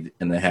decade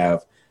and a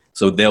half.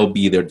 So they'll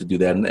be there to do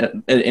that.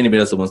 And anybody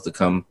else that wants to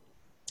come.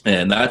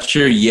 And not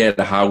sure yet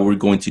how we're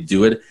going to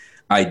do it.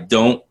 I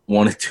don't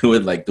want to do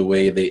it like the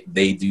way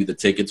they do the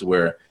tickets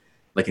where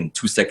like in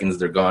 2 seconds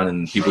they're gone,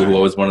 and people who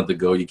always wanted to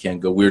go, you can't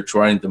go. We're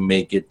trying to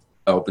make it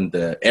open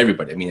to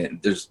everybody. I mean,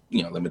 there's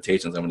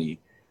limitations how many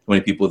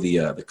people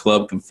the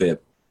club can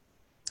fit.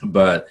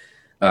 But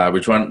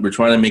we're trying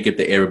to make it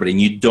to everybody, and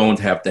you don't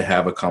have to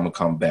have a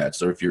Comic-Con badge.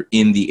 So if you're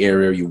in the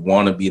area, you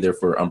want to be there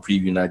for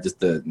preview night, just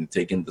to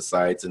take in the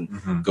sites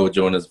and go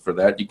join us for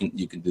that, you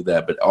can do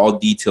that. But all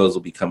details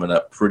will be coming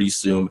up pretty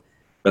soon.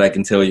 But I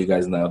can tell you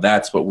guys now,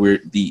 that's what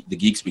the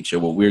Geek Speak show,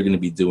 what we're going to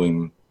be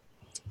doing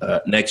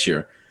next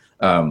year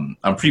on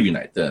preview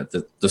night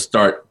to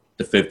start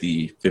the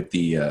 50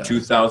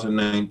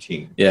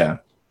 2019. Yeah.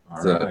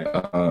 All so,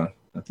 right.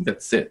 I think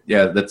that's it.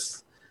 Yeah,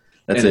 that's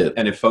it.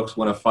 And if folks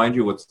want to find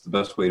you, what's the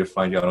best way to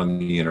find you out on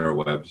the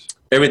interwebs?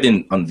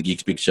 Everything on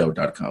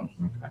thegeekspeakshow.com.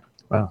 Okay.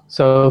 Wow.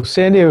 So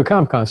San Diego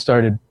Comic-Con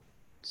started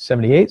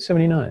 78,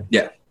 79?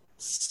 Yeah.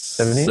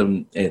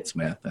 78? It's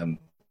math. I'm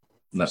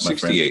not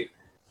 68.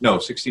 No,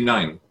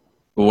 69.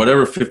 Well,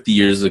 whatever 50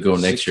 years ago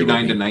next year.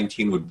 69 to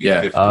 19 would be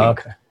 50. Oh,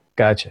 okay.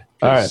 Gotcha.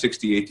 All right.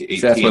 68 to 18.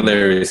 So that's what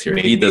there is here.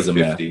 He doesn't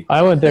math.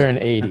 I went there in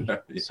 80. Yeah,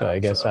 so I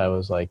guess I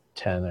was like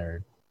 10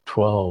 or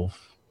 12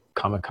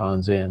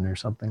 Comic-Cons in or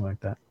something like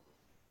that.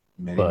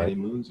 Many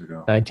moons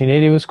ago.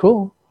 1980 was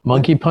cool.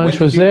 Monkey Punch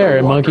was there,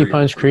 and Monkey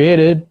Punch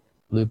created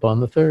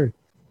Lupin the Third.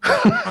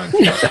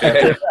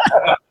 I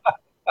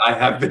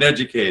have been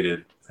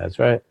educated. That's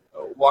right.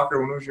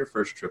 Walker, when was your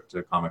first trip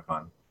to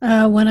Comic-Con?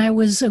 When I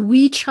was a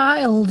wee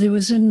child. It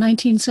was in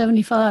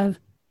 1975.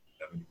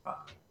 75.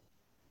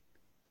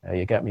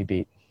 You got me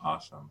beat.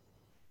 Awesome.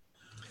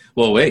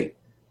 Well, wait.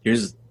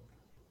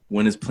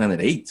 When is Planet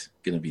 8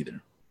 going to be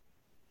there?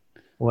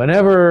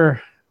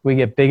 Whenever we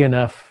get big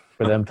enough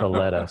for them to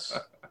let us.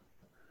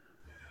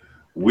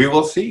 We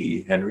will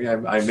see, Henry.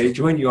 I may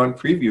join you on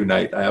preview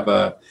night. I have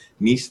a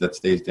niece that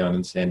stays down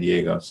in San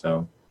Diego,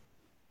 so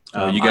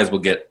you guys will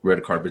get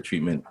red carpet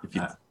treatment if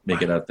you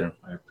make it out there.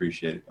 I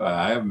appreciate it.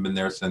 I haven't been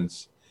there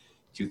since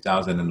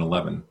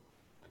 2011.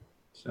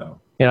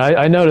 So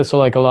I noticed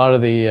like a lot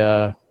of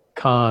the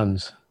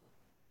cons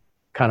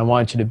kind of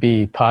want you to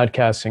be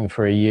podcasting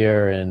for a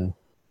year and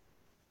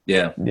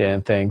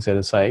and things that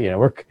it's like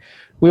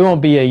we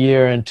won't be a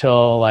year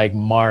until like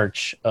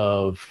March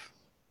of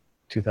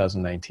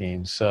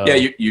 2019. So yeah,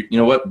 you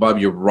know what, Bob,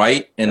 you're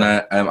right, and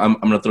I'm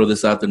going to throw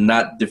this out there.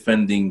 Not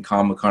defending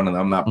Comic-Con, and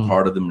I'm not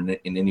part of them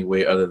in any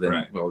way other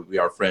than well, we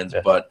are friends,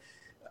 but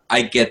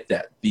I get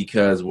that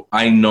because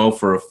I know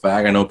for a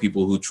fact, I know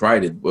people who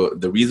tried it. Well,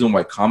 the reason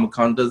why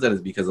Comic-Con does that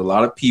is because a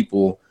lot of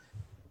people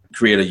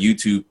create a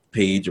YouTube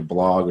page or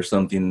blog or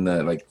something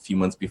like a few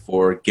months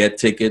before, get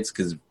tickets,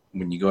 because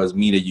when you go as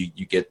media,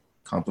 you get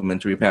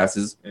complimentary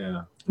passes.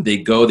 Yeah.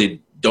 They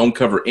don't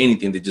cover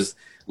anything. They just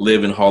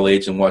live in Hall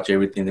H and watch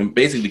everything and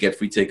basically get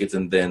free tickets,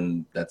 and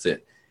then that's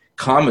it.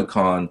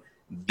 Comic-Con,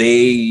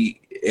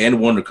 and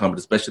WonderCon, but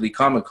especially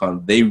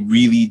Comic-Con, they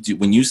really do.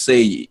 When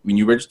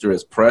you register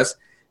as press,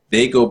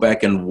 they go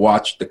back and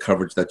watch the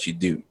coverage that you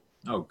do.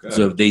 Oh, good.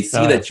 So if they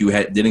see that you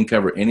didn't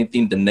cover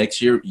anything, the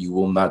next year you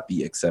will not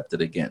be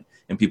accepted again.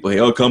 And people say,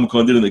 "Oh,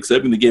 Comic-Con didn't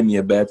accept me; they gave me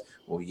a badge."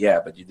 Well, yeah,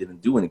 but you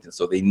didn't do anything,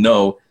 so they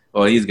know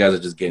oh, these guys are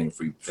just getting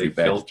free They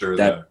badges.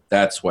 filter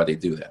That's why they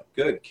do that.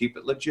 Good. Keep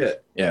it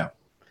legit. Yeah.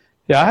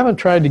 Yeah, I haven't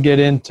tried to get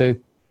into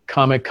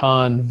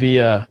Comic-Con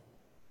via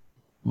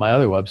my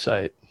other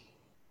website.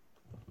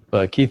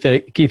 But Keith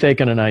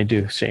Aiken and I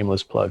do,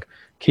 shameless plug,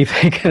 Keith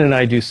Aiken and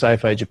I do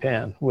Sci-Fi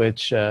Japan,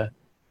 which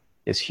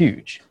is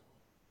huge.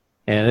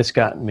 And it's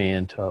gotten me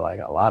into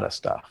like a lot of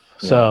stuff.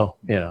 Yeah. So,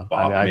 you know,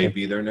 Bob may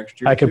be there next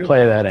year. I could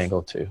play that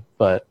angle too,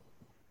 but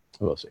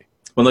we'll see.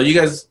 Well, no, you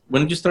guys,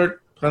 when did you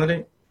start Planet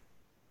 8?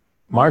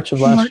 March of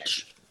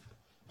last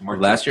year.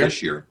 Last year?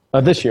 This year.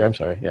 This year, I'm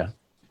sorry, yeah.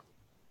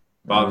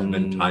 Bob's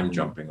been time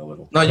jumping a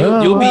little. No,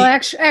 you'll be. Well,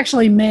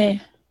 actually,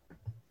 May.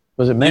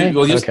 Was it May?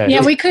 Okay.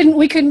 Yeah, we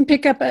couldn't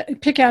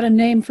pick out a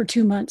name for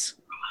 2 months.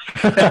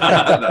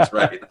 That's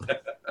right.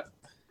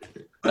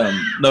 No,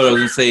 I was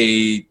gonna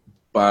say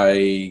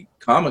by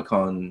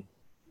Comic-Con.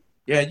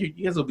 Yeah, you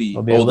guys will be.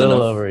 It'll be old a little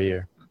enough. over a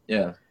year.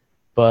 Yeah.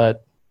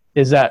 But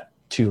is that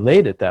too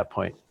late at that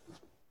point?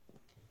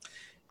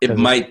 It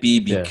might be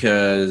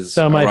because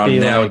So it might around be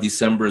now, like-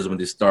 December is when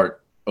they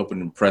start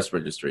opening press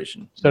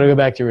registration. So to go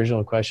back to your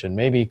original question,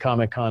 maybe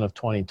Comic-Con of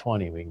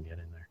 2020 we can get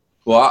in there.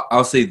 Well,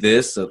 I'll say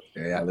this.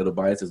 Yeah, a little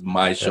bias. It's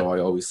my show. I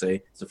always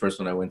say it's the first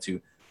one I went to.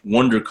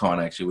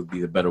 WonderCon actually would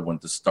be the better one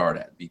to start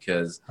at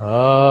because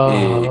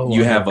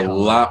you have a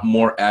lot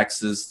more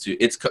access to.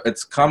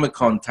 It's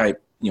Comic-Con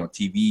type, you know,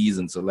 TVs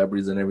and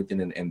celebrities and everything,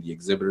 and the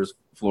exhibitors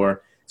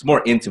floor. It's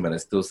more intimate. I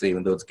still say,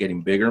 even though it's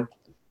getting bigger.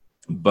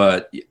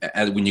 But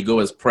when you go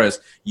as press,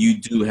 you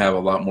do have a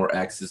lot more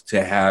access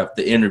to have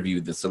the interview,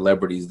 the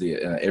celebrities,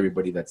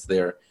 everybody that's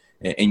there,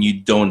 and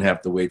you don't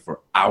have to wait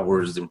for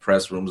hours in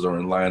press rooms or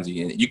in lines.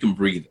 You can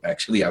breathe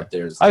actually out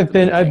there. I've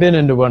been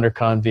into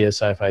WonderCon via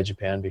Sci-Fi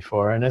Japan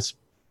before, and it's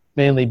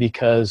mainly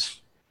because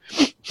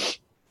it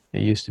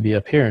used to be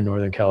up here in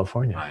Northern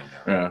California. I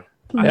know.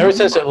 Yeah. Ever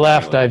since it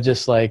left, I've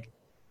just like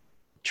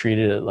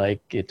treated it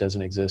like it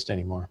doesn't exist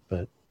anymore.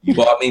 But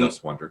well, I mean,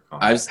 WonderCon.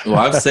 I've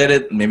said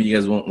it. Maybe you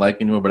guys won't like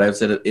it anymore, but I've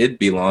said it. It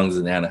belongs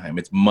in Anaheim.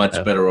 It's much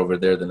better over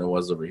there than it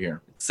was over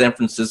here. San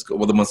Francisco,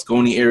 well, the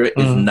Moscone area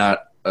is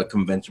not a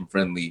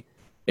convention-friendly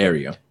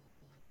area.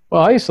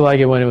 Well, I used to like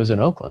it when it was in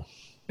Oakland.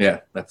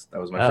 Yeah, that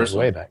was my first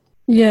way one. back.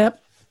 Yeah.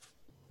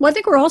 Well, I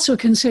think we're also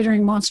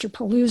considering Monster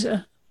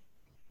Palooza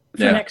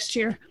for next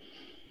year.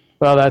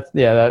 Well,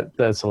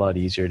 that's a lot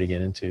easier to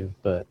get into,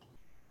 but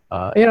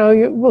you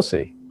know, we'll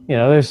see. You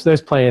know,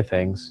 there's plenty of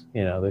things.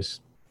 You know, there's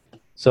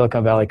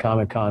Silicon Valley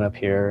Comic-Con up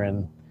here,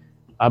 and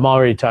I'm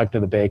already talking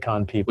to the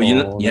Baycon people.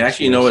 Well, you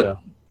actually know what?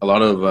 A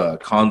lot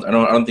of cons. I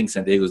don't think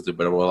San Diego's doing,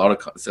 but a lot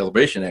of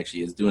Celebration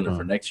actually is doing it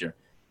for next year.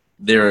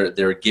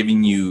 They're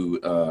giving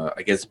you,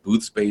 I guess,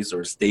 booth space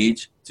or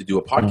stage to do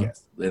a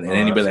podcast. And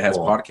anybody that has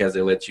podcasts,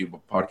 they let you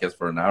podcast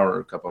for an hour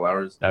or a couple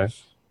hours.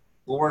 Nice.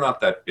 Well, we're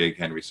not that big,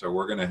 Henry, so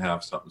we're going to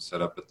have something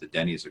set up at the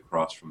Denny's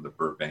across from the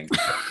Burbank.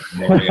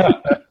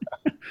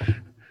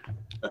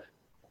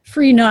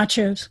 Free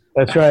nachos.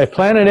 That's right.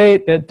 Planet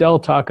 8 at Del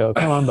Taco.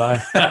 Come on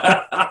by.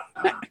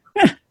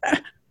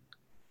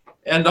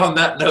 And on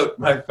that note,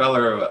 my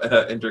fellow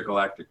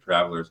intergalactic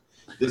travelers,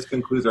 this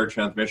concludes our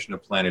transmission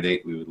of Planet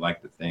 8. We would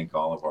like to thank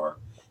all of our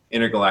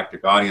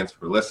intergalactic audience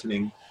for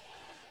listening.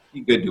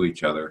 Be good to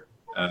each other.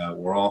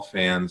 We're all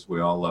fans.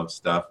 We all love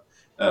stuff.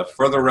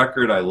 For the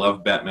record, I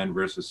love Batman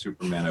versus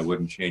Superman. I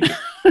wouldn't change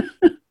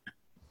it.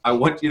 I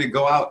want you to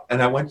go out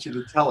and I want you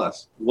to tell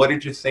us, what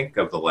did you think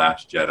of The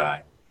Last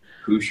Jedi?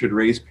 Who should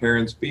Rey's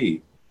parents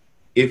be?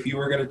 If you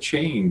were going to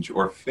change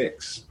or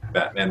fix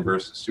Batman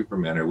versus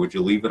Superman, or would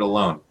you leave it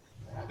alone?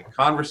 The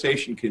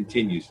conversation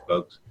continues,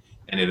 folks,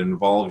 and it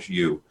involves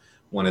you. I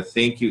want to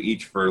thank you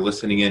each for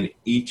listening in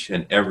each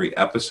and every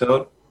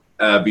episode.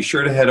 Be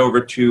sure to head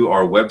over to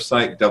our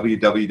website,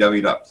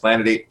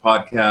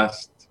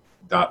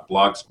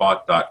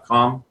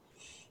 www.planet8podcast.blogspot.com.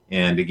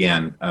 And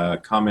again,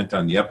 comment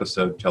on the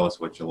episode. Tell us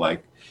what you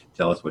like.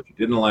 Tell us what you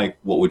didn't like.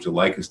 What would you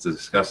like us to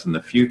discuss in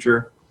the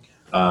future?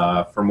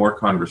 For more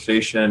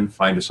conversation,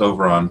 find us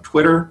over on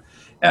Twitter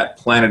at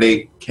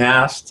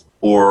Planet8Cast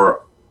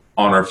or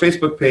on our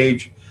Facebook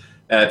page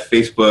at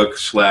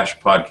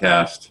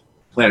Facebook/podcast,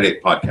 Planet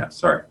 8 Podcast.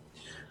 Sorry.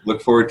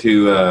 Look forward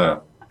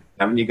to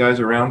having you guys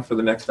around for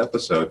the next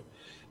episode.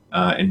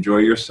 Enjoy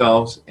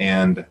yourselves,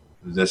 and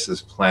this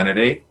is Planet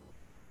 8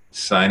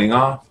 signing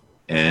off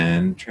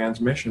and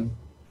transmission.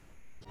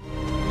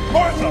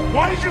 Martha,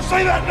 why did you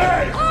say that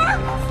name?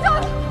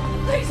 Stop!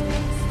 Please,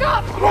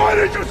 stop! Why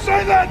did you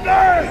say that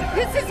name?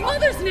 It's his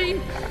mother's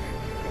name.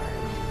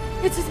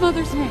 It's his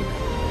mother's name.